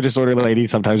want the purchase order lady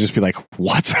sometimes just be like,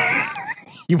 "What?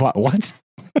 You bought what?"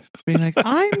 Being like,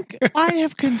 I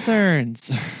have concerns.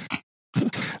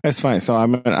 That's fine. So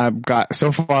I've got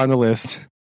so far on the list.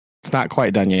 It's not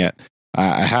quite done yet.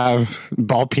 I have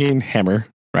ball peen hammer,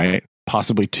 right?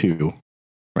 Possibly 2,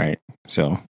 right?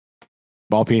 So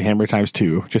ball peen hammer times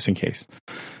 2, just in case.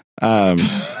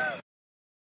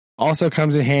 Also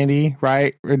comes in handy,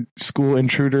 right? School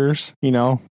intruders,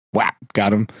 whap,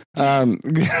 got them.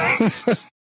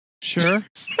 Sure.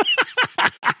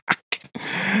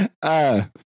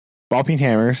 Ball peen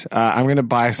hammers. I'm going to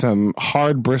buy some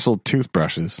hard bristled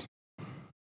toothbrushes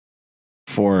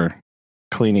for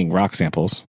cleaning rock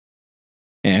samples.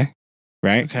 Yeah,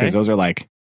 right? Because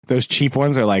those cheap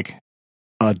ones are like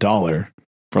 $1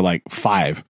 for like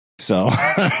 5. So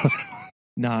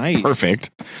nice. Perfect.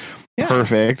 Yeah.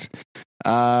 Perfect.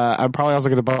 I'm probably also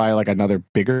going to buy like another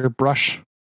bigger brush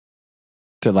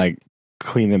to like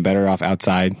clean them better off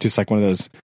outside. Just like one of those,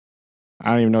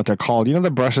 I don't even know what they're called. You know,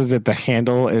 the brushes that the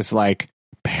handle is like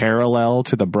parallel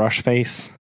to the brush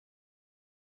face?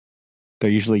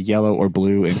 They're usually yellow or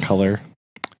blue in color.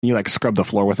 You like scrub the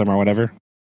floor with them or whatever. You know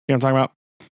what I'm talking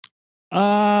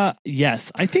about?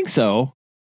 Yes, I think so.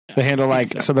 The handle,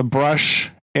 so the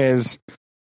brush is,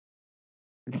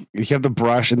 you have the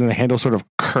brush and then the handle sort of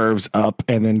curves up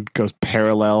and then goes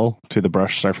parallel to the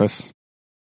brush surface.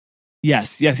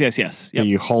 Yes. Yep. So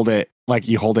you hold it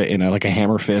in a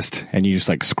hammer fist and you just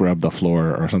like scrub the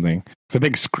floor or something. It's a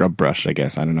big scrub brush, I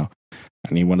guess. I don't know.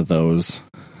 I need one of those.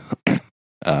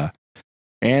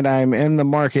 And I'm in the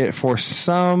market for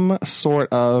some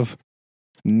sort of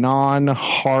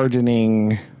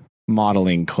non-hardening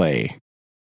modeling clay,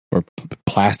 or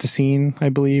plasticine, I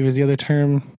believe is the other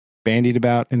term bandied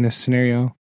about in this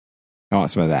scenario. I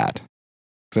want some of that.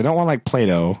 Because I don't want like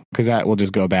Play-Doh, because that will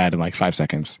just go bad in like 5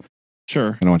 seconds.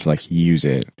 Sure. I don't want to like use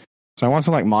it. So I want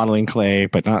some like modeling clay,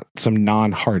 but not some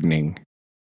non-hardening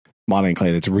modeling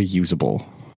clay that's reusable.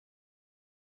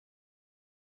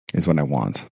 Is what I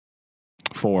want.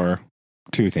 For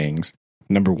 2 things.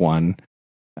 Number 1,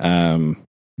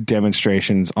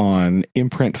 demonstrations on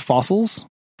imprint fossils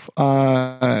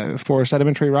for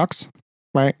sedimentary rocks,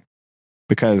 right?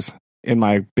 Because in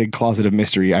my big closet of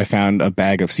mystery, I found a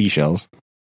bag of seashells.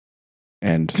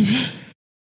 And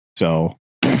so,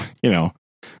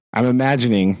 I'm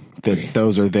imagining that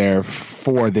those are there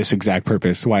for this exact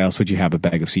purpose. Why else would you have a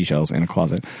bag of seashells in a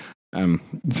closet?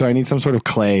 So I need some sort of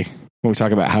clay when we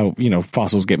talk about how,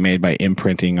 fossils get made by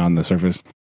imprinting on the surface,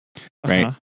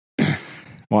 right? I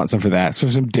want some for that. So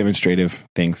some demonstrative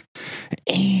things.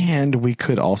 And we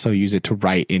could also use it to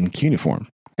write in cuneiform.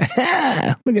 Look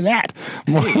at that.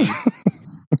 Hey.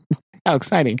 How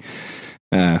exciting.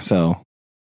 So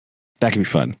that could be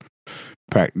fun.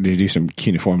 To do some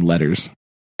cuneiform letters,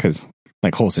 because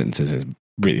like whole sentences is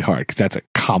really hard because that's a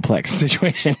complex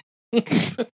situation.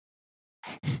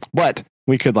 But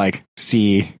we could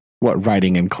see what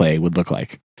writing in clay would look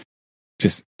like.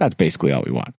 Just that's basically all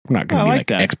we want. We're not going to be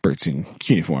like experts in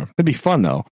cuneiform. It'd be fun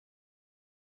though.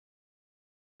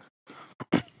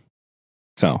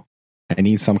 So I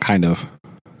need some kind of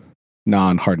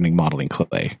non-hardening modeling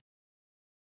clay.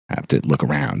 I have to look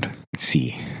around and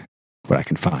see what I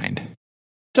can find.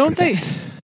 Don't they?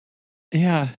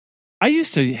 Yeah, I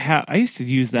used to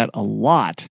use that a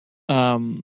lot.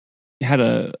 Had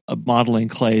a modeling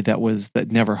clay that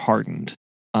never hardened.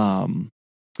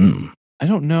 I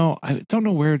don't know. I don't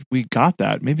know where we got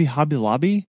that. Maybe Hobby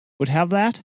Lobby would have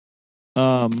that.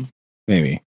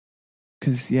 Maybe.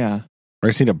 Because or I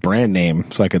just need a brand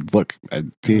name so I could look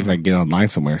see if I can get it online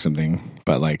somewhere or something.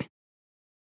 But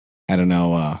I don't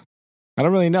know. I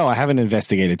don't really know. I haven't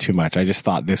investigated too much. I just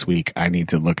thought this week I need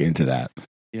to look into that.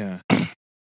 Yeah.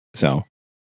 So,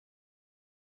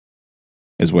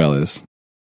 as well as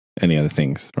any other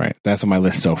things, right? That's on my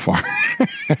list so far.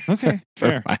 Okay,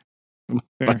 fair.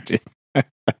 Budget. I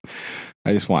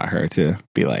just want her to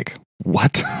be like,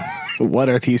 "What? What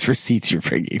are these receipts you're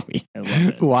bringing me? I love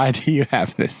it. Why do you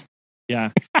have this?"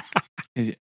 Yeah.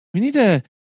 We need to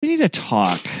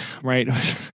talk, right?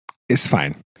 It's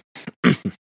fine.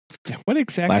 What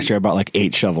exactly? Last year I bought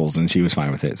 8 shovels and she was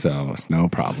fine with it, so it's no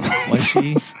problem. Was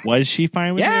she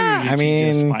fine with it? Or did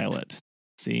she just file it.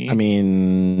 See,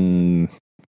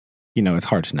 it's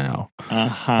hard to know.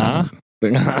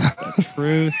 The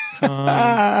truth come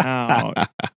out.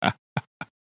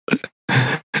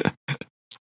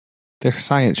 They're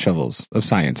science shovels of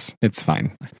science. It's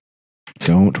fine.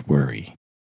 Don't worry.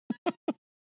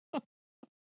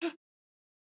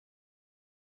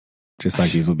 Just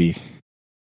like these will be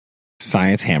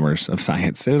science hammers of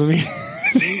science. It'll be.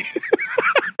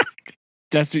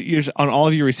 That's on all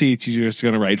of your receipts. You're just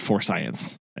going to write for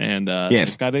science, and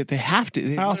yes, they have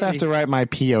to. I also have to write my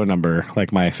PO number,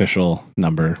 my official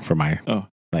number for my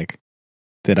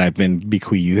that I've been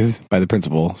bequeathed by the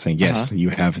principal, saying yes, you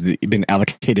have been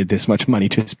allocated this much money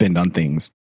to spend on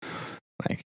things.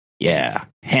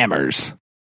 Hammers,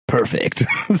 perfect.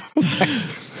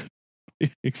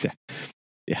 Exactly.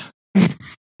 Yeah.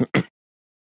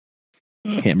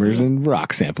 Hammers and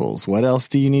rock samples. What else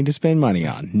do you need to spend money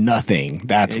on? Nothing.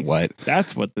 That's what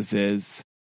this is.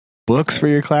 Books for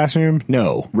your classroom?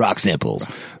 No. Rock samples.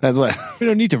 That's what. We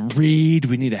don't need to read.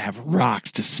 We need to have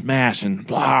rocks to smash and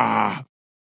blah.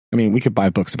 I mean, we could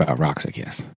buy books about rocks, I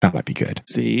guess. That might be good.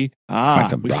 See? We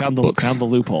found the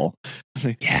loophole.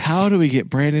 Yes. How do we get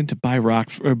Brandon to buy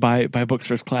rocks or buy books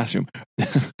for his classroom?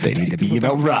 They need to be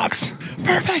about rocks.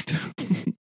 Perfect.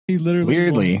 He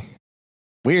literally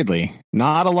Weirdly,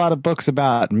 not a lot of books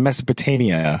about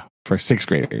Mesopotamia for 6th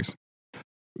graders.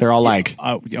 They're all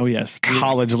yes,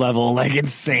 college level,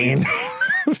 insane.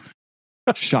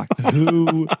 Shocked.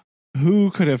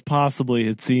 Who could have possibly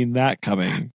had seen that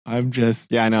coming? I'm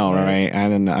just I know, right? I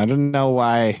don't know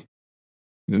why.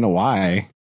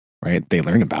 Right? They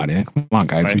learn about it. Come on,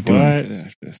 guys, we do.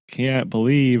 I just can't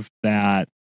believe that.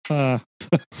 It's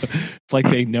like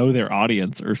they know their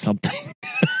audience or something.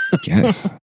 Yes.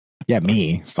 Yeah,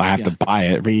 me. So I have to buy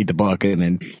it, read the book, and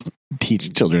then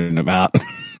teach children about.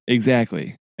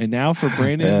 Exactly. And now for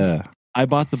Brandon's, I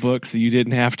bought the book so you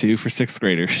didn't have to for 6th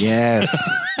graders. Yes.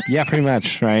 Yeah, pretty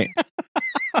much, right?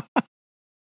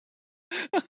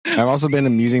 I've also been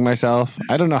amusing myself.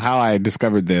 I don't know how I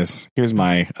discovered this. Here's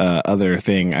my other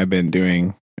thing I've been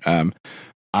doing.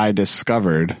 I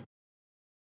discovered,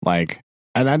 and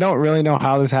I don't really know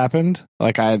how this happened.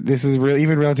 This is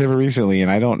even relatively recently, and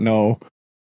I don't know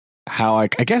how I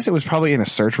guess it was probably in a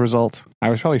search result. I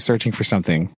was probably searching for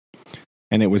something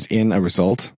and it was in a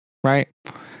result, right?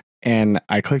 And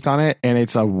I clicked on it and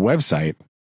it's a website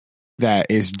that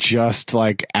is just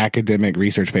academic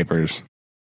research papers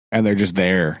and they're just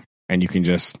there and you can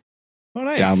just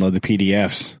download the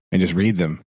PDFs and just read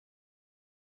them.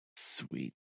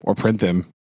 Sweet. Or print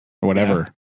them or whatever. Yeah.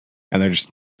 And they're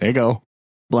just, there you go.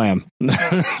 Blam.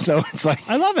 So it's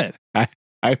I love it.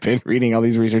 I've been reading all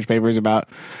these research papers about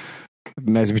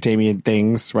Mesopotamian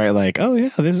things, right? Oh yeah,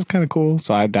 this is kind of cool.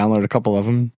 So I downloaded a couple of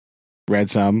them read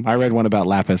some. I read one about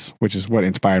lapis, which is what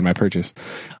inspired my purchase.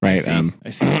 Right. I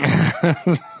see. Fair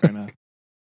enough.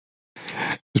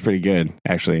 It's pretty good,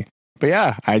 actually. But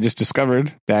yeah, I just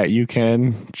discovered that you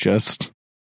can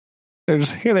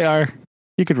here they are.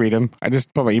 You could read them. I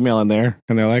just put my email in there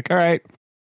and they're like, all right,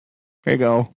 here you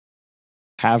go.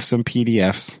 Have some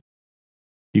PDFs.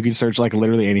 You can search like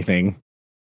literally anything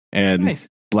and nice.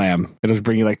 Blam. It'll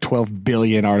bring you like 12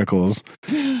 billion articles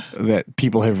that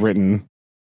people have written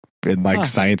in like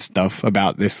science stuff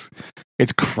about this.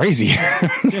 It's crazy.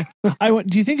 Yeah.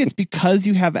 Do you think it's because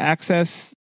you have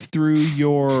access through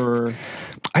your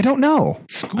I don't know.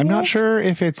 School? I'm not sure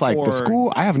if it's like the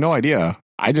school. I have no idea.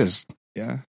 I don't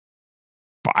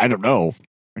know.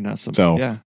 Or not so. So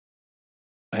yeah.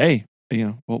 Hey,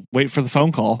 we'll wait for the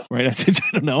phone call, right? I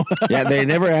don't know. Yeah, they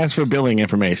never asked for billing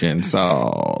information.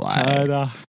 So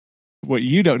what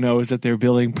you don't know is that they're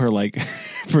billing per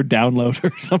per download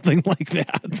or something like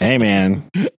that. Hey, man.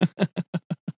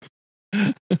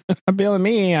 I'm billing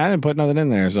me. I didn't put nothing in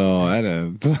there, so I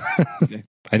didn't.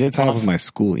 I did sign up with my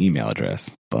school email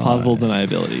address. But plausible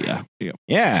deniability, yeah.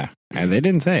 Yeah, and they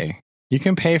didn't say. You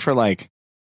can pay for like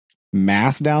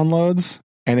mass downloads,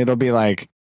 and it'll be like,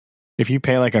 if you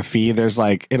pay like a fee,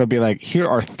 it'll be like, here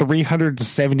are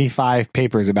 375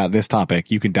 papers about this topic.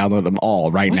 You can download them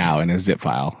all right now in a zip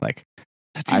file. Like,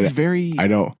 that seems very. I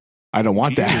don't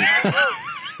want that.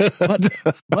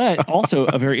 but also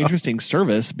a very interesting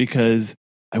service, because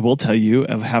I will tell you,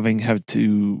 of having had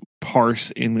to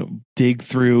parse and dig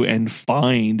through and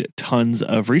find tons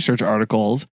of research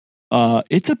articles,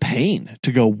 it's a pain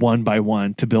to go one by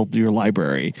one to build your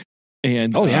library.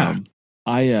 And let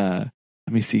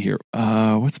me see here.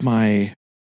 I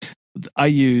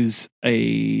use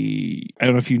I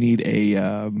don't know if you need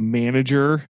a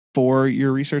manager for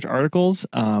your research articles.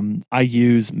 I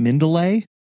use Mendeley,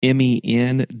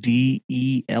 Mendeley.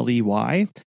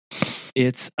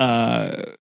 It's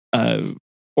a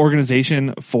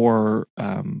organization for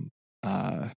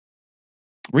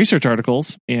research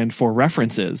articles and for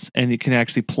references, and it can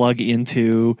actually plug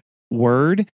into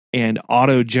Word and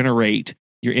auto generate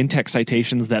your in-text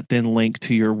citations that then link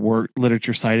to your work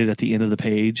literature cited at the end of the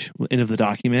page, end of the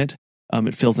document.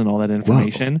 It fills in all that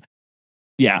information. Whoa.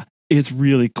 Yeah, it's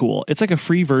really cool. It's like a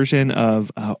free version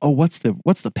of what's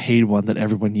the paid one that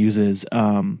everyone uses?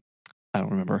 I don't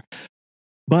remember,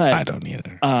 but I don't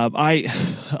either.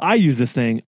 I use this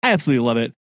thing. I absolutely love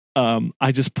it.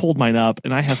 I just pulled mine up,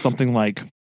 and I have something like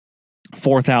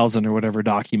 4,000 or whatever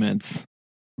documents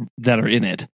that are in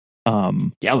it.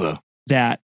 Yowza.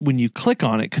 That when you click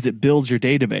on it, because it builds your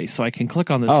database, so I can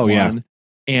click on this one,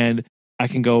 and I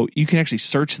can go. You can actually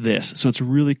search this, so it's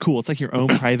really cool. It's like your own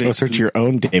private. Search your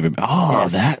own database. Oh,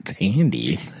 yes. That's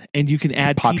handy. And you can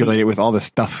add populate it with all the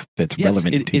stuff that's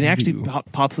relevant to you. It actually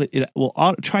populate. It will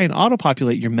try and auto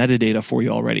populate your metadata for you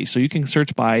already, so you can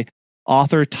search by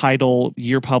author, title,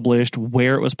 year published,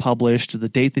 where it was published, the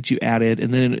date that you added,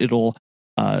 and then it'll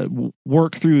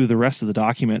work through the rest of the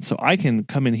document. So I can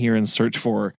come in here and search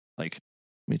for let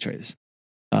me try this.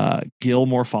 Gill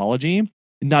morphology.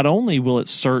 Not only will it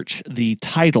search the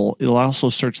title, it'll also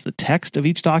search the text of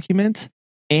each document,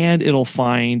 and it'll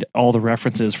find all the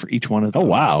references for each one of them. Oh,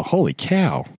 wow. Holy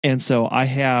cow. And so I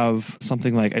have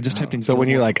something like, I just typed in. So when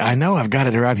you're like, I know I've got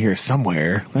it around here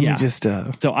somewhere. Let me just.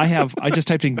 So I just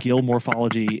typed in Gill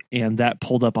morphology, and that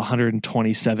pulled up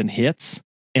 127 hits.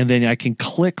 And then I can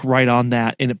click right on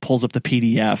that, and it pulls up the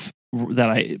PDF that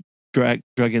I drug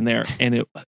in there, and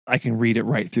I can read it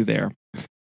right through there.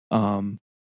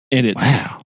 And it's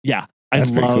wow. Yeah, I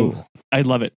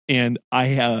love it. And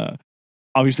I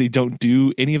obviously don't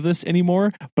do any of this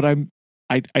anymore, but I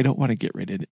don't want to get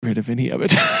rid of any of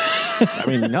it. I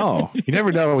mean, no, you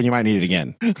never know when you might need it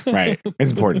again. Right.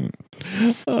 It's important.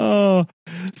 Oh,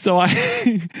 so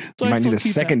you might need a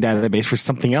second database for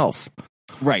something else.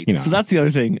 Right. So that's the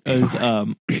other thing is,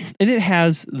 and it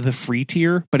has the free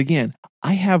tier, but again,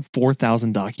 I have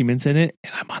 4,000 documents in it,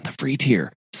 and I'm on the free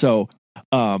tier. So,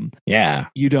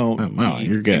 you don't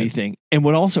need anything. And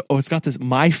what also, it's got this,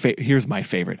 here's my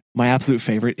favorite. My absolute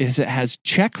favorite is it has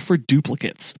check for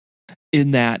duplicates,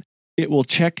 in that it will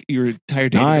check your entire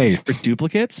database for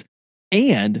duplicates.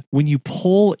 And when you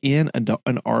pull in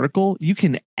an article, you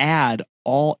can add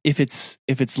if it's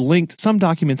linked. Some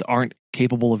documents aren't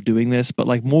capable of doing this, but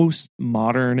like most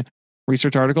modern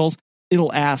research articles,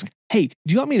 it'll ask, hey,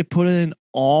 do you want me to put in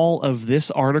all of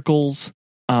this article's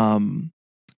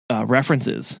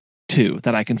references too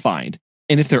that I can find?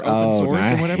 And if they're open source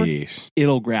and whatever,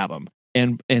 it'll grab them.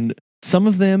 And some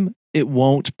of them, it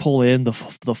won't pull in the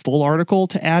full article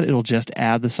to add. It'll just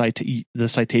add the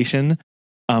citation.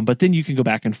 But then you can go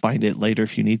back and find it later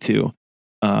if you need to.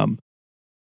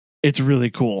 it's really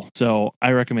cool. So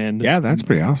I recommend. Yeah, that's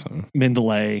pretty awesome.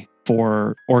 Mendeley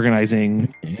for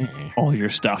organizing all your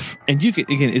stuff. And you can,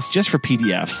 again, it's just for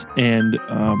PDFs. And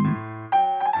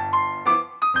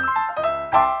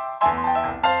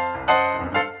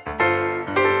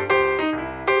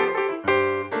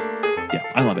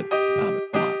yeah, I love it. I love it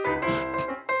a lot.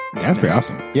 Yeah, that's pretty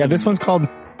awesome. Yeah, this one's called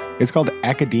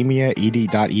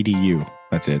academiaed.edu.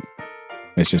 That's it.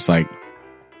 It's just like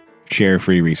share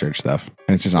free research stuff.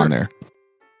 And it's just on there.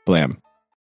 Blam.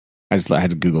 I had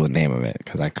to Google the name of it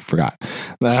because I forgot.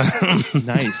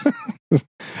 Nice.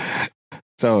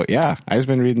 So yeah, I've just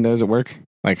been reading those at work.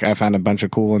 Like I found a bunch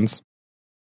of cool ones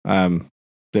that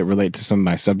relate to some of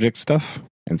my subject stuff.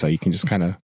 And so you can just kind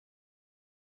of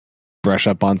brush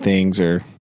up on things or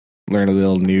learn a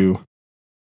little new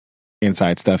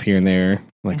inside stuff here and there.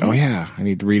 Like, oh yeah, I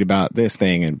need to read about this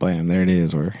thing, and blam, there it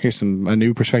is. Or here's a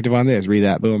new perspective on this. Read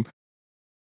that, boom.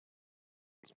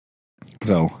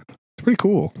 So it's pretty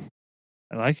cool.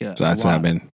 I like it. So that's what I've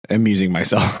been amusing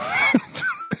myself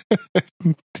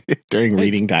during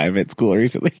reading time at school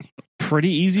recently.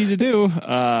 Pretty easy to do,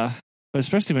 but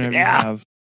especially whenever you have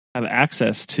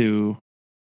access to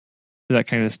that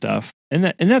kind of stuff.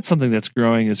 And that's something that's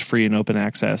growing is free and open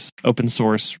access, open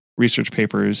source research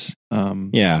papers.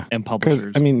 And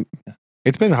publishers. I mean,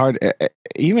 it's been hard,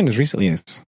 even as recently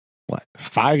as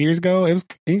 5 years ago. It was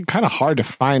kind of hard to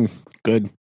find good,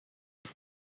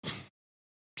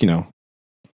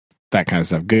 that kind of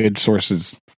stuff, good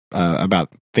sources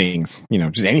about things,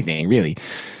 just anything really.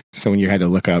 So when you had to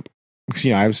look up, because,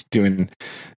 I was doing,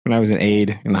 when I was an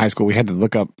aide in high school, we had to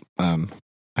look up, I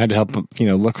had to help,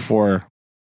 look for,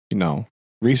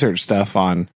 research stuff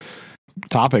on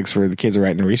topics where the kids are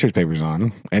writing research papers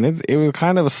on. And it was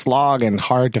kind of a slog and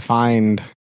hard to find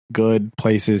good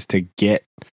places to get,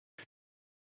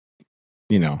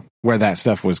 where that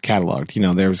stuff was cataloged.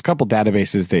 There was a couple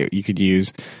databases that you could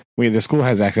use. The school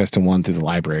has access to one through the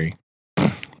library,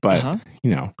 but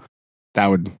that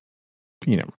would,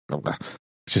 it's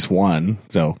just one.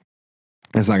 So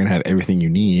it's not going to have everything you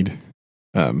need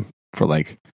for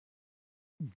like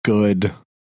good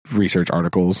research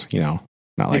articles, not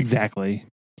like exactly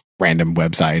random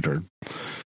website or,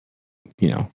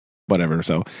 whatever.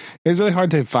 So it's really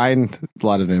hard to find a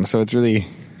lot of them. So it's really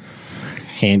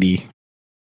handy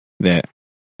that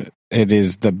it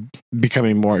is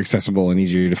becoming more accessible and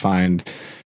easier to find,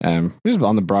 just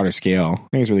on the broader scale. I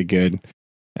think it's really good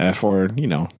for,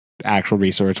 actual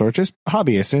research or just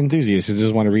hobbyists and enthusiasts who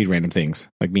just want to read random things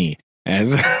like me.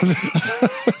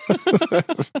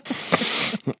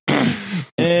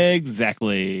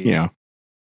 Exactly.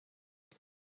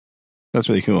 That's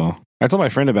really cool. I told my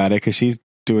friend about it because she's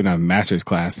doing a master's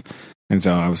class. And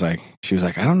so she was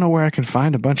like, I don't know where I can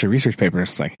find a bunch of research papers.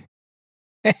 It's like,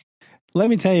 let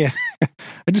me tell you, I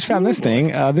just found this thing.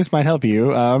 This might help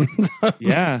you.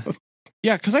 Yeah.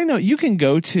 Because I know you can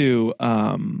go to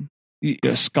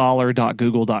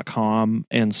scholar.google.com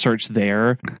and search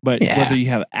there, but whether you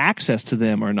have access to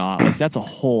them or not, that's a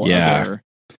whole other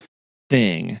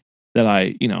thing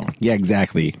that Yeah,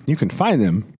 exactly. You can find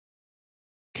them.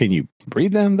 Can you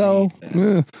read them though?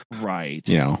 Right.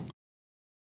 So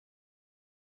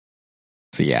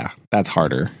yeah, that's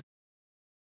harder.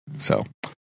 So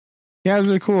yeah, it was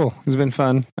really cool. It's been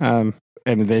fun. And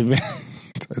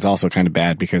it's also kind of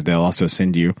bad because they'll also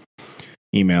send you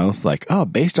emails like, oh,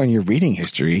 based on your reading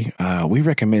history, we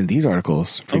recommend these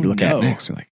articles for you to look at next.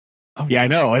 You're like, I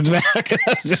know. It's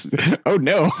bad. Oh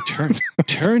no.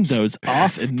 Turn those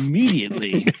off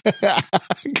immediately.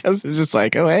 Because it's just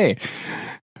like, oh, hey,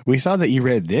 we saw that you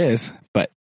read this, but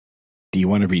do you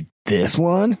want to read this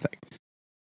one? It's like,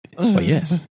 well,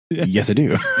 yes. Yes, I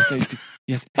do.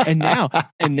 Yes. And now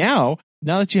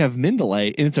that you have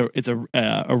Mendeley, and it's a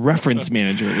reference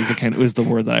manager was the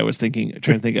word that I was trying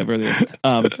to think of earlier.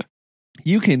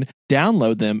 You can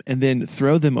download them and then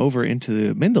throw them over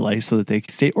into Mendeley so that they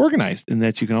stay organized and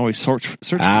that you can always search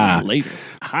for them later.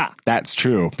 Aha. That's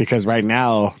true, because right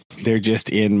now they're just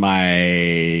in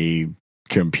my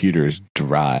computer's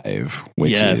drive,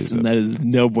 which is and that is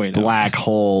no bueno. Black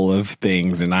hole of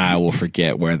things, and I will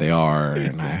forget where they are.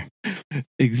 And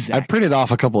exactly. I printed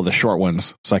off a couple of the short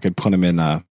ones so I could put them in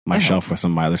my shelf with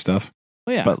some of my other stuff.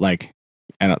 Oh, yeah. But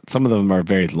and some of them are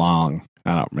very long.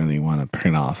 I don't really want to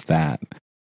print off that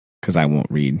because I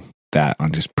won't read that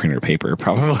on just printer paper,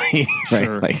 probably. Right?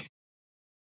 Sure.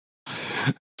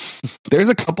 There's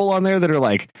a couple on there that are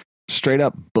like straight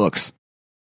up books.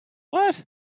 What?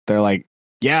 They're like,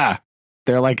 they're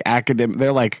like academic.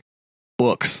 They're like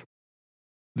books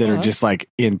that are just like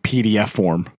in PDF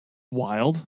form.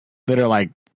 Wild. That are like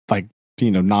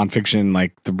nonfiction,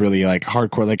 like the really like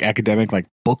hardcore, like academic, like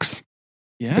books.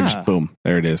 Yeah. Just boom,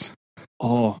 there it is.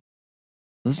 Oh,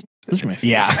 those are my favorite.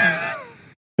 Yeah.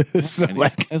 So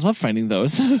like, I love finding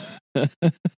those.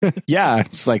 yeah,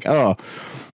 it's like, oh,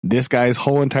 this guy's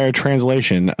whole entire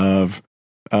translation of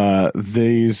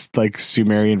these like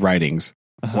Sumerian writings.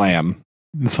 Wham.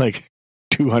 It's like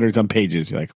 200 some pages.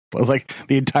 You're like, well, like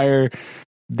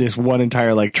this one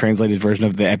entire like translated version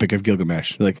of the Epic of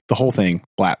Gilgamesh. Like the whole thing,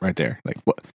 flat right there. Like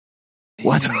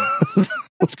what?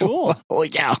 That's cool. Oh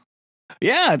yeah.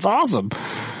 Yeah, it's awesome.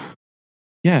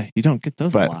 Yeah, you don't get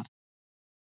those a lot.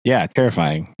 Yeah,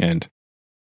 terrifying. And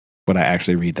would I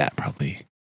actually read that? Probably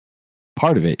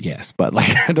part of it, yes. But like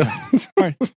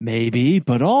maybe,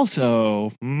 but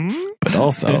also but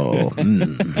also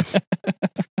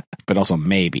but also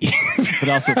maybe. but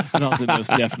also most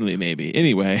definitely maybe.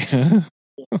 Anyway.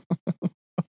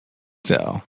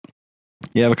 So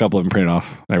you have a couple of them printed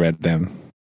off. I read them.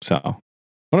 So one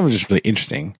of them was just really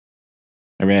interesting.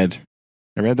 I read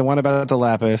the one about the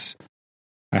lapis.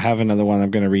 I have another one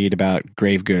I'm going to read about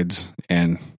grave goods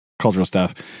and cultural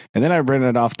stuff. And then I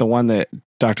printed off the one that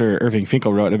Dr. Irving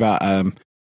Finkel wrote about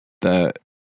the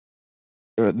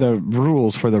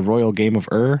rules for the Royal Game of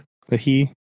that he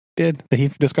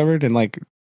discovered and like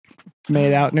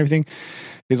made out and everything.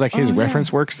 It's like his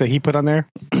reference works that he put on there.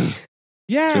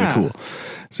 Yeah. It's really cool.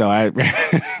 So I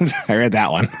read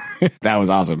that one. That was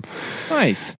awesome.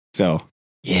 Nice. So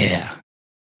yeah.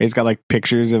 It's got like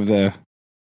pictures of the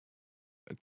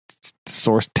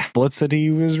source tablets that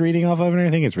he was reading off of and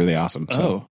everything. It's really awesome.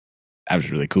 So that was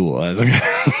really cool.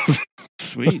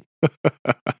 Sweet.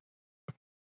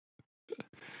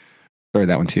 Read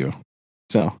that one too.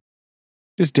 So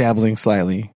just dabbling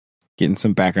slightly, getting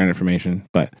some background information,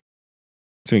 but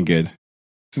it's been good.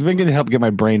 It's been good to help get my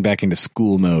brain back into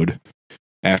school mode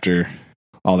after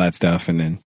all that stuff. And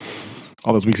then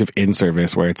all those weeks of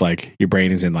in-service where it's like your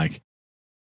brain is in like,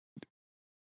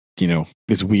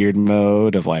 this weird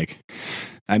mode of like,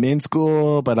 I'm in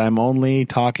school, but I'm only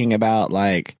talking about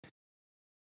like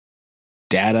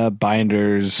data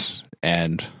binders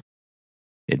and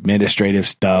administrative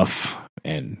stuff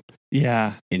and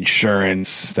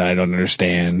insurance that I don't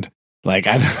understand. Like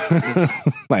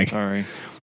sorry.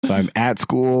 So I'm at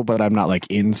school, but I'm not like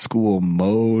in school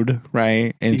mode,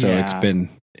 right? And so it's been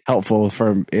helpful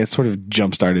it sort of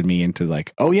jump started me into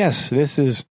like, oh yes, this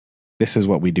is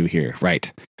what we do here,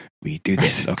 right? We do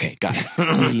this. Okay, got it.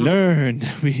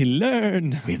 We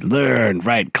learn.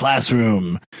 Right?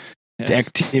 Classroom, the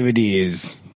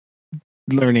activities,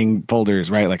 learning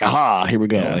folders, right? Like, aha, here we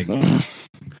go. Yeah. Like,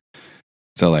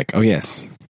 so like, oh yes,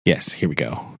 here we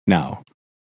go. Now,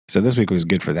 so this week was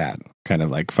good for that. Kind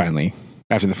of like finally,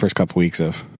 after the first couple weeks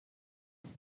of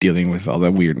dealing with all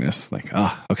the weirdness, like,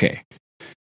 okay,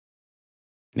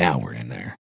 now we're in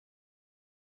there.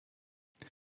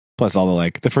 Plus all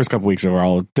the first couple weeks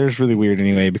there's really weird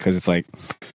anyway, because it's like,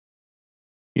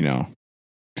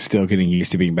 still getting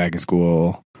used to being back in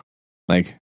school,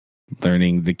 like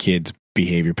learning the kids'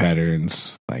 behavior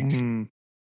patterns, like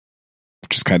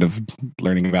just kind of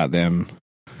learning about them.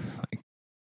 Like,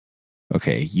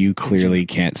 okay, you clearly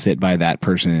can't sit by that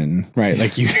person, right?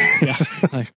 Like you,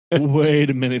 like, wait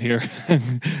a minute here.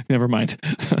 Never mind.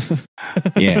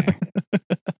 Yeah.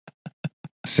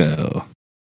 So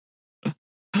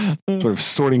sort of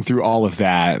sorting through all of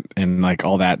that and like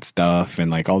all that stuff and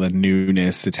like all the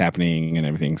newness that's happening and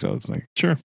everything. So it's like,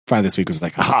 sure. Finally this week was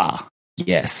like, aha,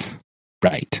 yes,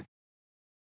 right.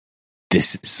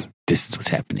 This is what's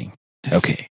happening.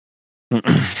 Okay.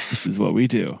 This is what we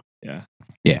do. Yeah.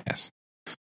 Yes.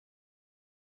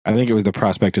 I think it was the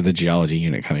prospect of the geology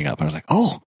unit coming up. I was like,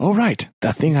 oh, right.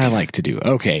 The thing I like to do.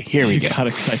 Okay, here we go. Got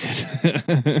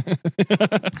excited.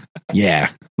 Yeah,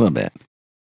 a little bit.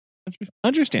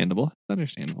 Understandable.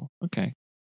 Okay.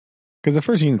 Because the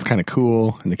first unit's kind of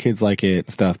cool and the kids like it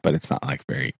and stuff, but it's not like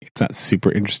it's not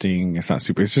super interesting. It's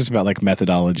just about like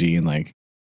methodology and like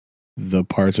the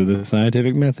parts of the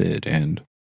scientific method and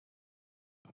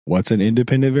what's an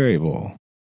independent variable,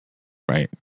 right?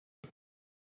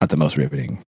 Not the most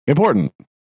riveting. Important,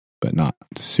 but not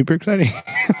super exciting.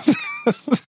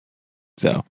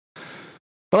 So,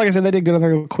 but like I said, they did good on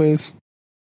their little quiz.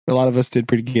 A lot of us did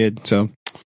pretty good, so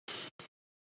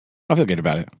I feel good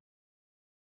about it.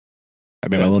 I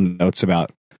made my little notes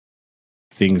about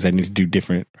things I need to do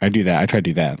different. I do that. I try to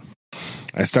do that.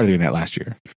 I started doing that last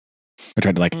year. I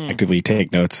tried to like actively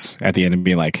take notes at the end and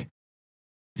be like,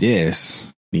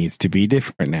 this needs to be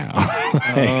different now.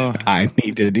 I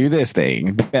need to do this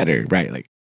thing better, right? Like,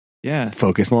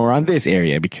 focus more on this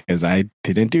area because I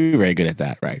didn't do very good at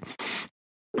that, right?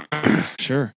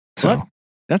 Sure. So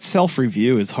that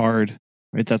self-review is hard.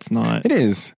 right? That's not. It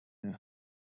is. Yeah.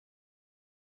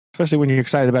 Especially when you're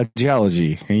excited about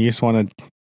geology and you just want to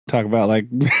talk about like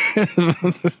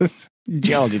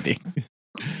geology thing.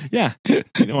 Yeah. You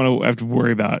don't want to have to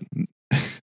worry about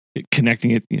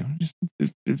connecting it. Just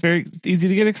it's easy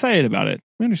to get excited about it.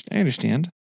 I understand.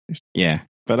 Yeah.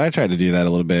 But I tried to do that a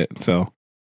little bit. So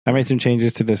I made some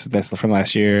changes to this from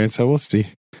last year. And so we'll see.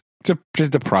 It's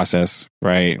just the process,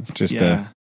 right? Just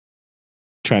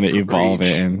trying to evolve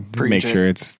it and make sure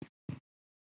it's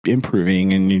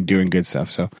improving and you're doing good stuff.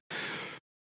 So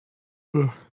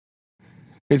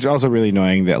it's also really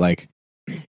annoying that like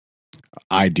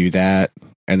I do that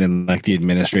and then like the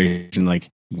administration like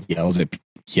yells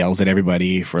at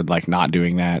everybody for like not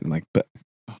doing that. And like, but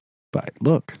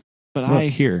look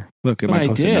here. Look at my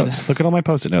post-it notes. Look at all my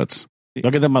post-it notes.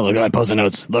 Look at them. Look at my post-it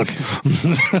notes. Look.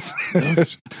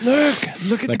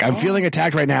 look at like I'm feeling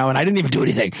attacked right now and I didn't even do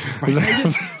anything.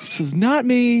 This is not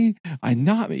me. I'm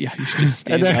not me. Yeah, you should just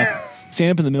stand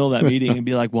up in the middle of that meeting and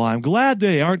be like, well, I'm glad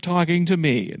they aren't talking to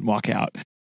me, and walk out.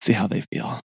 See how they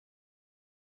feel.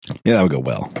 Yeah, that would go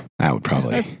well. That would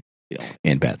probably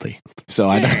end badly. So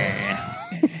I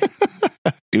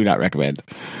do not recommend.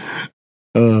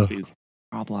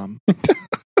 Problem.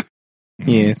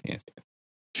 Yes.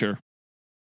 Sure.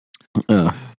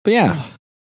 But yeah.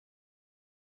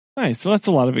 Nice. Well, that's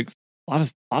a lot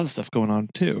of stuff going on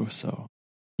too. So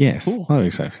yes, cool. A lot of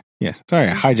excitement. Yes. Sorry,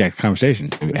 I hijacked the conversation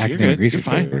to academic research.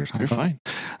 You're fine.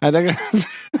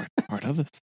 Part of this.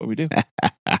 What we do.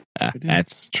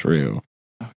 That's true.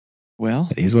 Well,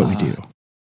 that is what we do.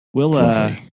 We'll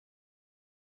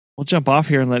jump off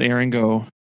here and let Aaron go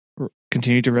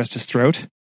continue to rest his throat,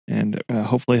 and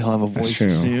hopefully he'll have a voice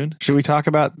soon. Should we talk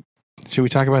about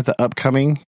the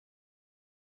upcoming?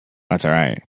 That's all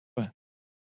right. What?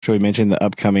 Should we mention the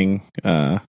upcoming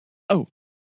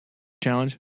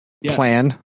challenge? Yes.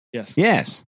 Plan?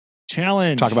 Yes.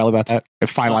 Challenge. Talk about that.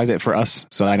 Finalize it for us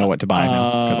so I know what to buy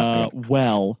now.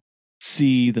 Well,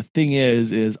 see, the thing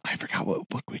is I forgot what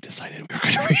book we decided we were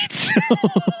going to read. So.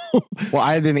 Well,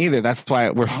 I didn't either. That's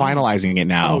why we're finalizing it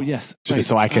now. Oh, yes. Just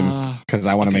so I can, because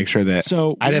I want to make sure that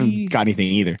I haven't got anything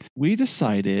either. We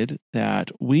decided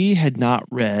that we had not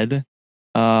read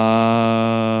The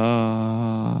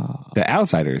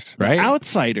Outsiders, right? The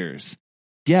Outsiders.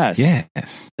 Yes.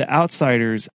 The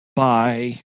Outsiders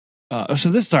by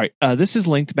this is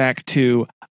linked back to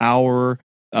our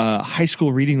high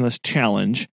school reading list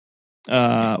challenge,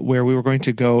 where we were going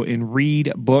to go and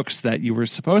read books that you were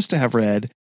supposed to have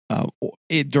read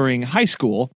during high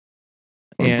school.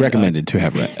 And, recommended to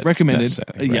have read. Recommended,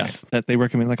 yes, that they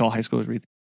recommend like all high schoolers read.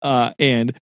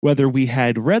 And whether we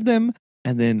had read them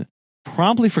and then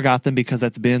promptly forgot them because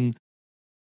that's been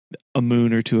a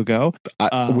moon or two ago.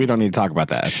 We don't need to talk about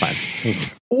that. That's fine.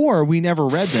 Or we never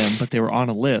read them, but they were on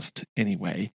a list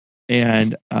anyway.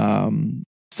 And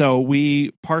so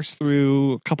we parsed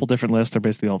through a couple different lists. They're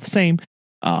basically all the same.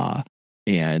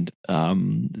 And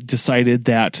decided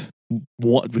that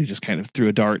we just kind of threw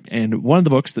a dart. And one of the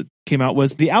books that came out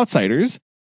was The Outsiders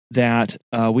that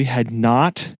we had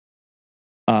not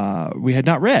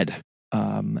read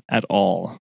at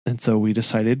all. And so we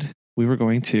decided we were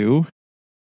going to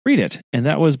read it. And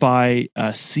that was by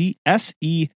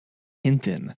C.S.E.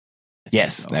 Hinton.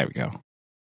 Yes, there we go.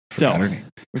 So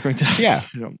we're going to. Yeah,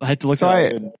 I had to look.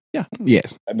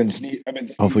 Yes. I've been.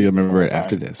 Hopefully, you'll remember it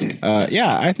after this.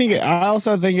 Yeah, I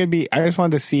also think it'd be. I just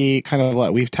wanted to see kind of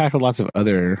like we've tackled lots of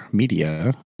other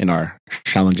media in our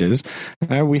challenges.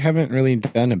 We haven't really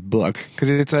done a book because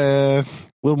it's a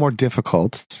little more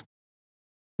difficult,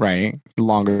 right?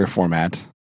 Longer format.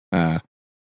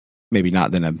 Maybe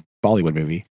not than a Bollywood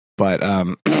movie, but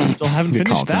still haven't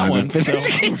finished that one.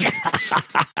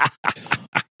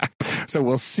 So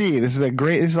we'll see. This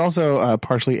is also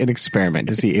partially an experiment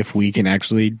to see if we can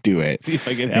actually do it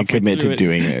and commit to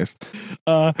doing this.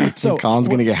 So Colin's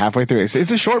going to get halfway through it.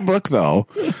 It's a short book though,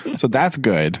 so that's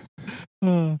good.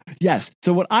 Yes.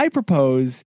 So what I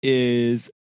propose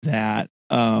is that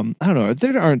I don't know.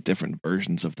 There aren't different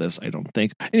versions of this. I don't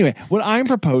think. Anyway, what I'm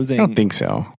proposing, I don't think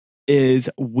so, is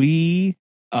we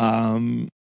try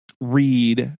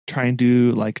and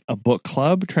do like a book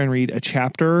club. Try and read a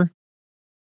chapter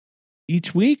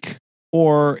each week,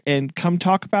 and come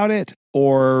talk about it,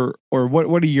 or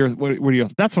what are your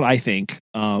that's what I think,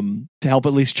 to help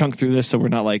at least chunk through this so we're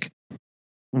not like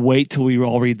wait till we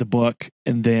all read the book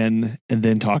and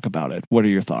then talk about it. What are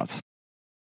your thoughts?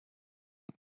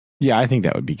 Yeah, I think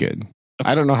that would be good.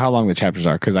 I don't know how long the chapters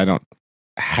are because I don't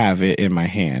have it in my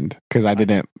hand because I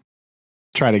didn't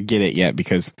try to get it yet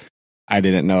because I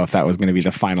didn't know if that was going to be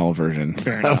the final version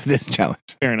of this challenge.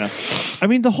 Fair enough. I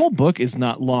mean, the whole book is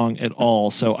not long at all,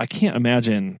 so I can't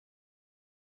imagine.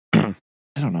 I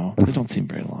don't know. They don't seem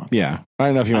very long. Yeah, I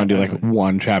don't know if you want to do like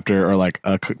one chapter or like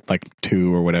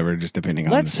two or whatever, just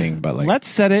depending on the thing. But like, let's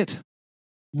set it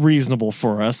reasonable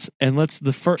for us, and let's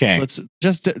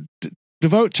just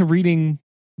devote to reading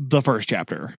the first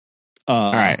chapter.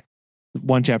 All right.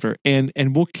 One chapter, and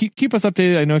we'll keep us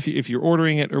updated. I know if you're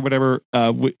ordering it or whatever,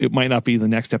 it might not be the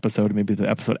next episode, maybe the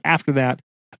episode after that,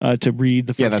 to read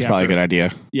the first that's chapter. probably a good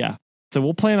idea. Yeah. So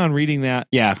we'll plan on reading that.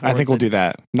 Yeah, I think we'll do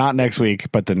that. Not next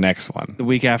week, but the next one. The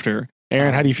week after.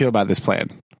 Aaron, how do you feel about this plan?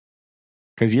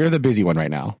 Because you're the busy one right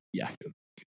now. Yeah.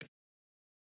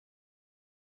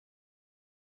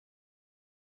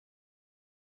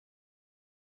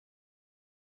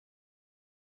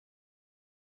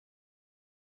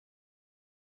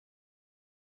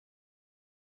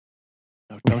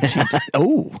 No, don't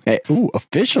cheat. Oh,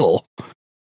 official.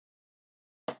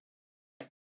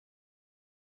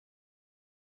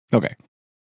 Okay.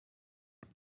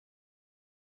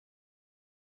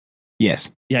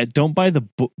 Yes. Yeah, don't buy the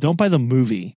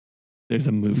movie. There's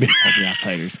a movie called The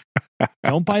Outsiders.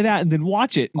 Don't buy that and then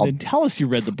watch it and then tell us you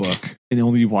read the book and then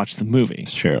only watch the movie.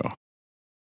 It's true.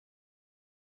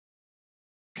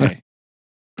 Okay.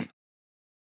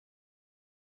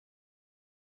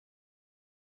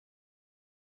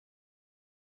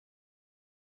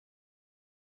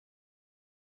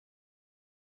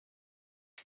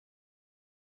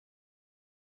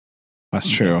 That's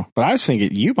true. But I was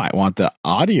thinking you might want the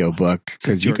audiobook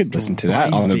because you could listen to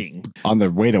that on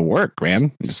the way to work,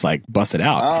 man. Just like bust it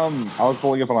out. I was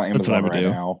pulling up on Amazon right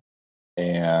now,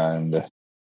 and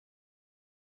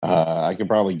I could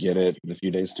probably get it in a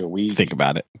few days to a week. Think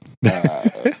about it.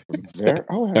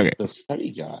 Okay. The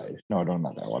study guide. No,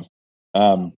 not that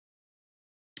one.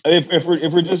 If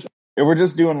we're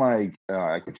just doing like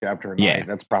a chapter a night,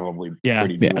 that's probably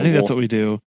pretty doable. I think that's what we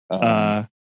do.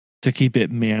 To keep it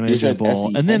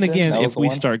manageable. And then again, if we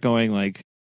start going like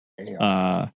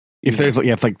if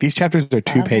it's like these chapters are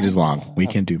 2 pages long, we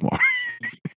can do more.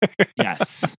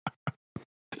 Yes.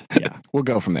 Yeah. We'll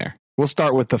go from there. We'll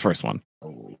start with the first one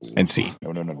and see.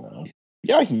 No.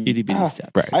 Yeah, I can. Itty bitty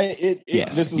steps. Right.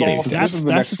 This is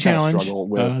the next challenge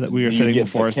that we are setting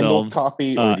before ourselves.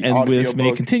 And this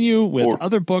may continue with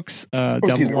other books down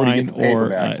the line,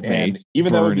 or it may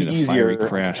even though it would be burn in a easier, fiery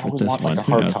crash with this one. Like a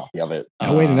hard copy of it.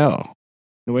 No way to know.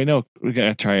 No way to know. We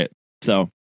gotta try it. So.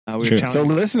 So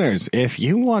listeners, if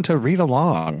you want to read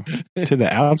along to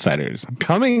The Outsiders,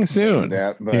 coming soon.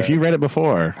 If you read it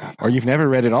before, or you've never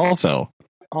read it also.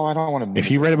 Oh, I don't want to.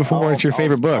 If you read it before, it's your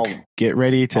favorite book. Get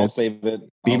ready to save it.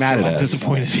 Be mad at us.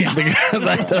 Disappointed, yeah. And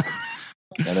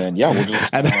then we'll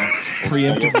just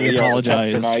preemptively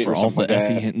apologize for all the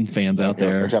S.E. Hinton fans out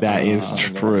there. That is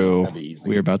true.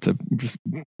 We're about to just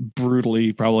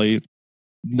brutally probably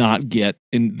not get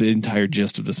in the entire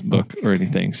gist of this book or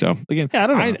anything. So again, I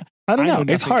don't know. I don't know.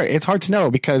 It's hard. It's hard to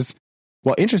know because,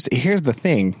 interesting. Here's the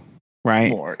thing,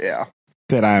 right?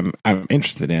 That I'm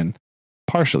interested in.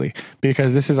 Partially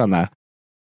because this is on the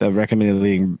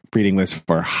recommended reading list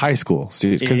for high school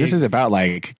students, because this is about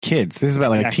like kids. This is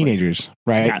about like teenagers,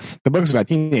 right? Yes. The book's about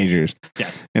teenagers.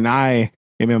 Yes. And I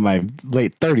am in my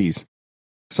late 30s.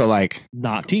 So like,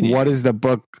 not teenagers. What is the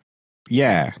book?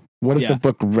 Yeah. What is the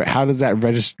book? How does that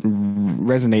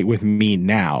resonate with me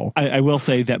now? I will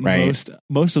say that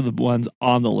most of the ones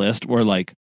on the list were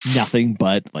like nothing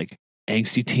but like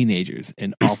angsty teenagers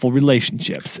and awful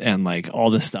relationships and like all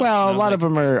this stuff. Well, a lot of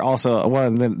them are also,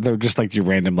 they're just like your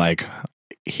random, like,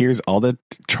 here's all the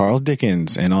Charles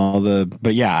Dickens and all the,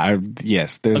 but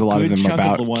yes, there's a lot of them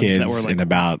about kids and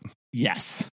about.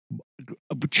 Yes.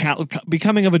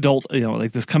 Becoming of adult,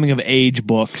 like this coming of age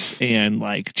books and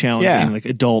like challenging like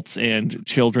adults and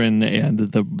children and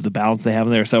the balance they have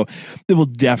in there. So it will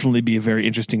definitely be a very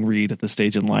interesting read at this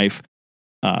stage in life.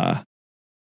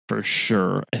 For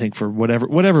sure. I think for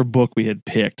whatever book we had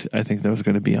picked, I think that was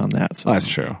going to be on that. So. That's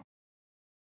true.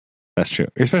 That's true.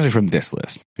 Especially from this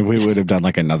list. If we would have done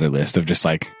like another list of just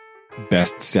like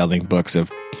best selling books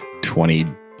of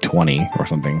 2020 or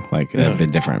something, like that would have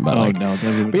been different. But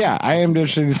but yeah, I am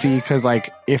interested to see because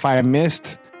like if I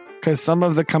missed, because some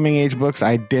of the coming age books,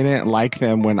 I didn't like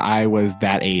them when I was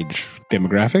that age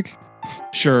demographic.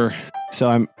 Sure. So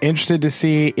I'm interested to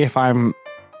see if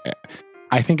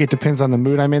I think it depends on the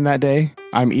mood I'm in that day.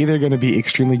 I'm either going to be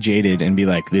extremely jaded and be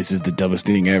like, this is the dumbest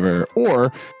thing ever,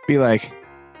 or be like,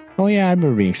 oh yeah, I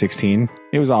remember being 16.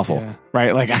 It was awful,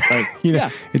 right? Like,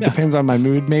 it depends on my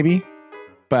mood maybe,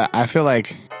 but I feel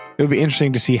like it would be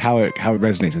interesting to see how it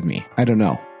resonates with me. I don't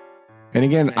know. And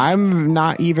again, I'm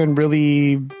not even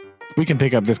really we can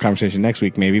pick up this conversation next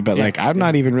week maybe, but like I'm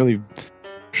not even really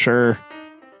sure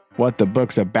what the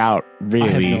book's about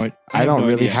really. I don't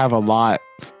really have a lot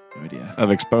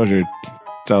of exposure.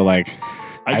 So like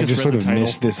I just sort of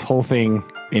missed this whole thing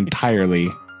entirely.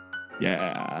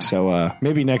 Yeah. So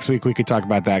maybe next week we could talk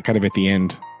about that kind of at the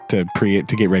end to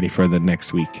get ready for the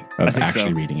next week of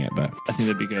actually reading it. But I think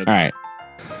that'd be good. All right.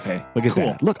 Okay. Look at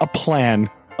that. Look, a plan.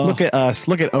 Oh. Look at us.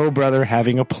 Look at brother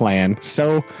having a plan.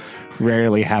 So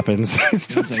rarely happens.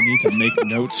 Because I need to make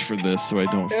notes for this so I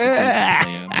don't forget the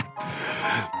plan.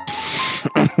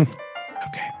 Okay.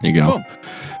 There you go. Cool.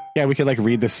 Yeah, we could like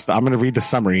read this. I'm going to read the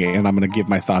summary and I'm going to give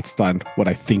my thoughts on what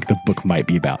I think the book might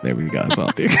be about. There we go. That's all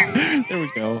I'll do. There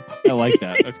we go. I like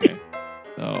that. Okay.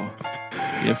 So, you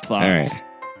have thoughts. All right.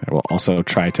 I will also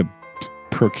try to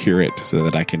procure it so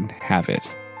that I can have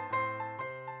it.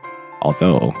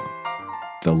 Although,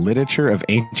 the literature of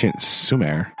ancient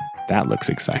Sumer, that looks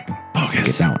exciting. Focus.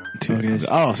 Get that one too. Focus.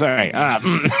 Oh, sorry. All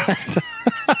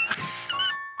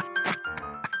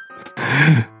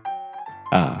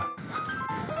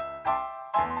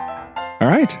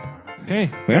right. Okay.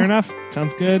 Fair enough.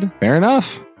 Sounds good. Fair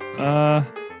enough. I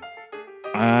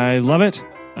love it.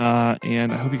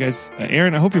 And I hope you guys,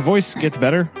 Aaron, I hope your voice gets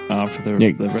better for the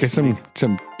rest get of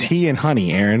some tea and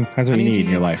honey, Aaron. That's what you need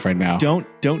in your life right now. Don't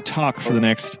talk for the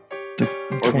next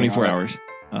 24 hours.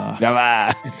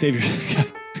 And save your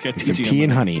some tea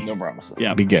and honey. No promises.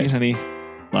 Yeah, be good. Tea and honey,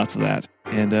 lots of that.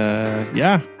 And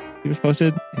yeah, keep us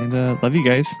posted. And love you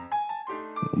guys.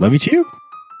 Love you too.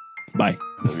 Bye.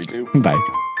 Love you too. Bye.